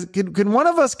 Because can one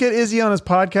of us get Izzy on his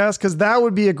podcast? Because that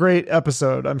would be a great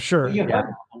episode, I'm sure. Yeah,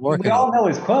 we all know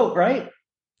his quote, right?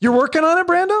 You're working on it,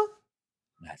 Brando?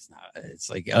 That's not. It's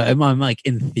like I'm like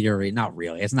in theory, not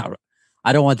really. It's not.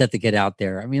 I don't want that to get out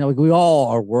there. I mean, like, we all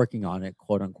are working on it,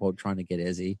 quote unquote, trying to get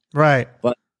Izzy. Right.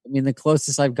 But I mean, the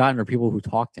closest I've gotten are people who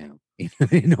talk to him.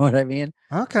 You know what I mean?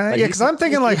 Okay. Like, yeah, because I'm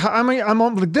thinking like, I'm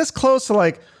like this close to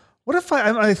like, what if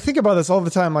I think about this all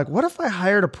the time? Like, what if I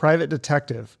hired a private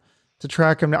detective to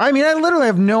track him down? I mean, I literally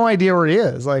have no idea where he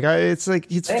is. Like, it's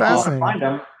fascinating. Find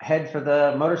him, head for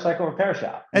the motorcycle repair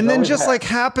shop. And then just like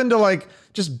happen to like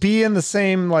just be in the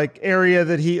same like area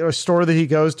or store that he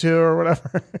goes to or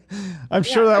whatever. I'm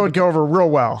sure that would go over real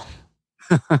well.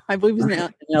 I believe he's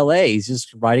in LA. He's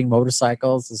just riding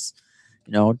motorcycles, just,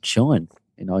 chilling.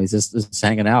 He's just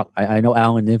hanging out. I know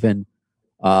Alan Niven,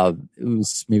 it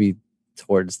was maybe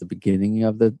towards the beginning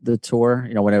of the tour.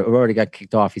 When it already got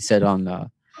kicked off, he said on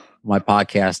my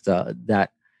podcast that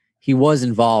he was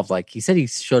involved. Like, he said he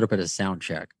showed up at a sound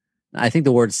check. I think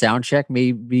the word sound check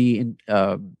may be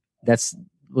that's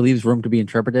leaves room to be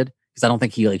interpreted, because I don't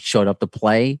think he like showed up to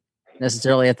play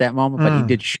necessarily at that moment, but he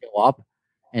did show up,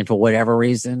 and for whatever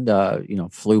reason,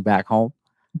 flew back home.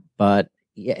 But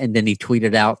yeah, and then he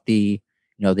tweeted out they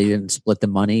didn't split the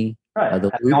money. Right.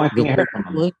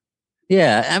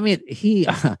 Yeah, I mean,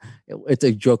 it's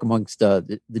a joke amongst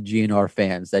the GNR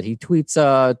fans that he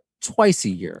tweets twice a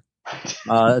year.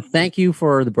 Thank you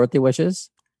for the birthday wishes,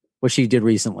 which he did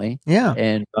recently. Yeah.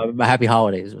 And happy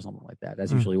holidays or something like that.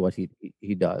 That's usually what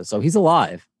he does. So he's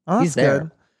alive. He's there.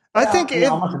 Good. I think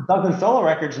almost a dozen solo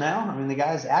records now. I mean, the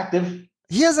guy's active.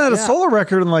 He hasn't had a solo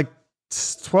record in like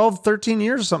 12, 13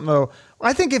 years or something, though.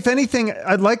 I think if anything,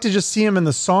 I'd like to just see him in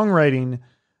the songwriting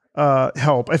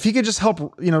help. If he could just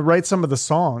help, write some of the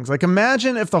songs. Like,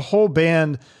 imagine if the whole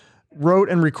band wrote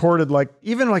and recorded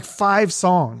even 5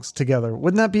 songs together.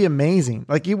 Wouldn't that be amazing?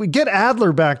 Like, you would get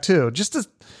Adler back too, just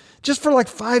for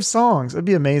 5 songs. It'd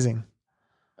be amazing.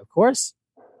 Of course.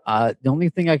 The only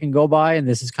thing I can go by, and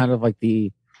this is kind of like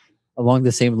along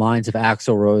the same lines of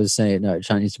Axl Rose saying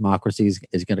Chinese Democracy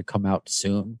is going to come out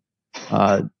soon.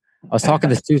 I was talking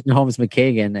to Susan Holmes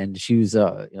McKagan, and she was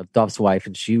Duff's wife,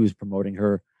 and she was promoting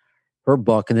her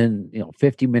book. And then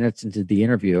 50 minutes into the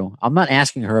interview, I'm not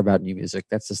asking her about new music.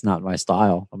 That's just not my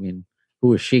style. I mean,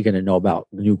 who is she going to know about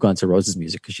the new Guns N' Roses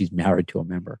music because she's married to a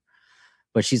member?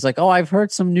 But she's like, oh, I've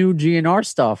heard some new GNR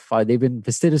stuff. They've been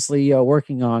fastidiously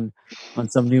working on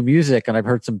some new music, and I've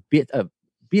heard some bits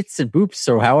and boops,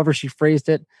 or however she phrased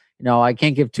it. I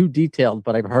can't give too detailed,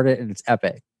 but I've heard it, and it's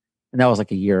epic. And that was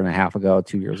like a year and a half ago,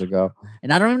 2 years ago.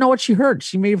 And I don't even know what she heard.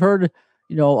 She may have heard,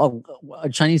 a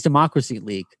Chinese Democracy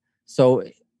leak. So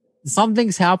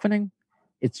something's happening.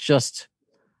 It's just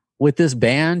with this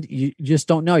band, you just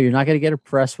don't know. You're not going to get a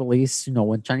press release.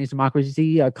 When Chinese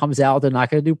Democracy comes out, they're not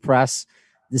going to do press.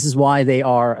 This is why they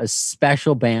are a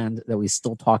special band that we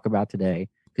still talk about today,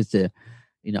 because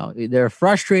they're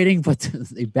frustrating, but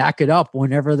they back it up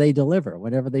whenever they deliver,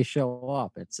 whenever they show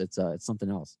up. It's something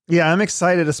else. Yeah, I'm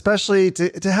excited, especially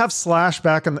to have Slash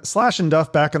and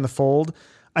Duff back in the fold.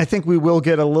 I think we will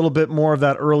get a little bit more of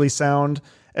that early sound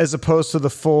as opposed to the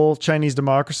full Chinese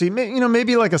Democracy.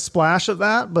 Maybe like a splash of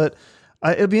that, but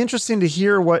it'll be interesting to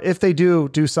hear what if they do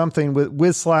something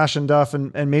with Slash and Duff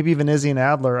and maybe even Izzy and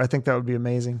Adler. I think that would be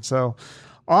amazing. So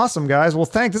awesome, guys. Well,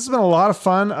 thanks. This has been a lot of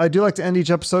fun. I do like to end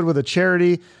each episode with a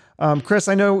charity. Chris,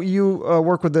 I know you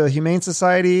work with the Humane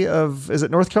Society is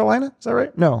it North Carolina? Is that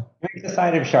right? No. Humane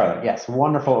Society of Charlotte. Yes.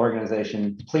 Wonderful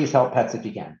organization. Please help pets if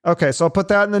you can. Okay. So I'll put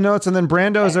that in the notes. And then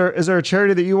Brando, is there a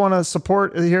charity that you want to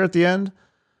support here at the end?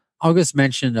 I'll just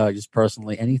mention just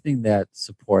personally, anything that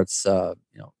supports,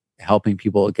 helping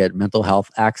people get mental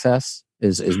health access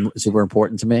is super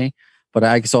important to me. But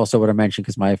I guess also what I mentioned,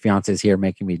 because my fiance is here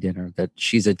making me dinner, that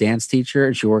she's a dance teacher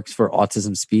and she works for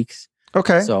Autism Speaks.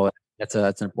 Okay. So that's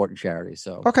an important charity.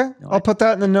 So okay, I'll put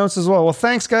that in the notes as well. Well,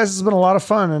 thanks, guys. This has been a lot of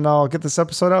fun, and I'll get this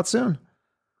episode out soon.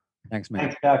 Thanks, man.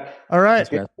 Thanks, Chuck. All right.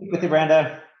 Good to speak with you,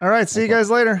 Brando. All right. See you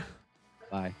guys later.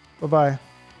 Bye. Bye-bye.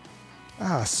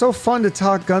 So fun to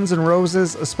talk Guns N'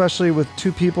 Roses, especially with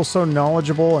two people so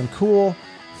knowledgeable and cool.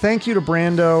 Thank you to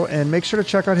Brando, and make sure to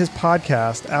check out his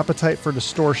podcast, Appetite for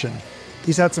Distortion.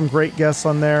 He's had some great guests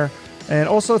on there. And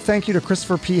also thank you to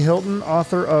Christopher P. Hilton,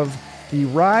 author of The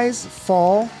Rise,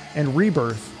 Fall, and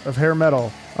Rebirth of Hair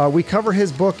Metal. We cover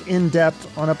his book in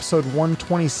depth on episode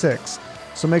 126.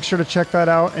 So make sure to check that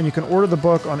out, and you can order the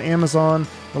book on Amazon.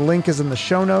 The link is in the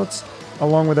show notes,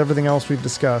 along with everything else we've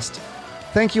discussed.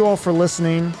 Thank you all for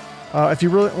listening. If you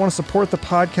really want to support the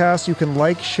podcast, you can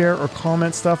like, share, or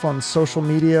comment stuff on social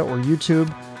media or YouTube.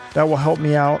 That will help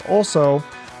me out. Also,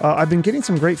 I've been getting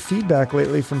some great feedback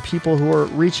lately from people who are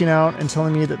reaching out and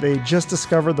telling me that they just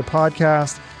discovered the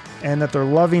podcast and that they're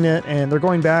loving it, and they're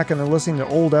going back and they're listening to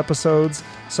old episodes.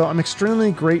 So I'm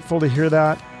extremely grateful to hear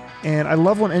that. And I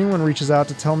love when anyone reaches out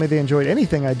to tell me they enjoyed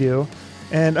anything I do.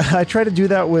 And I try to do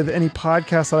that with any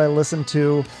podcast that I listen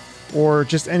to, or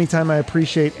just anytime I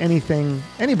appreciate anything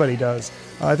anybody does.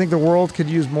 I think the world could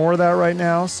use more of that right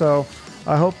now. So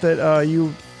I hope that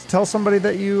you tell somebody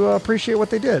that you appreciate what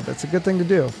they did. That's a good thing to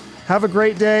do. Have a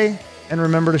great day, and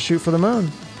remember to shoot for the moon.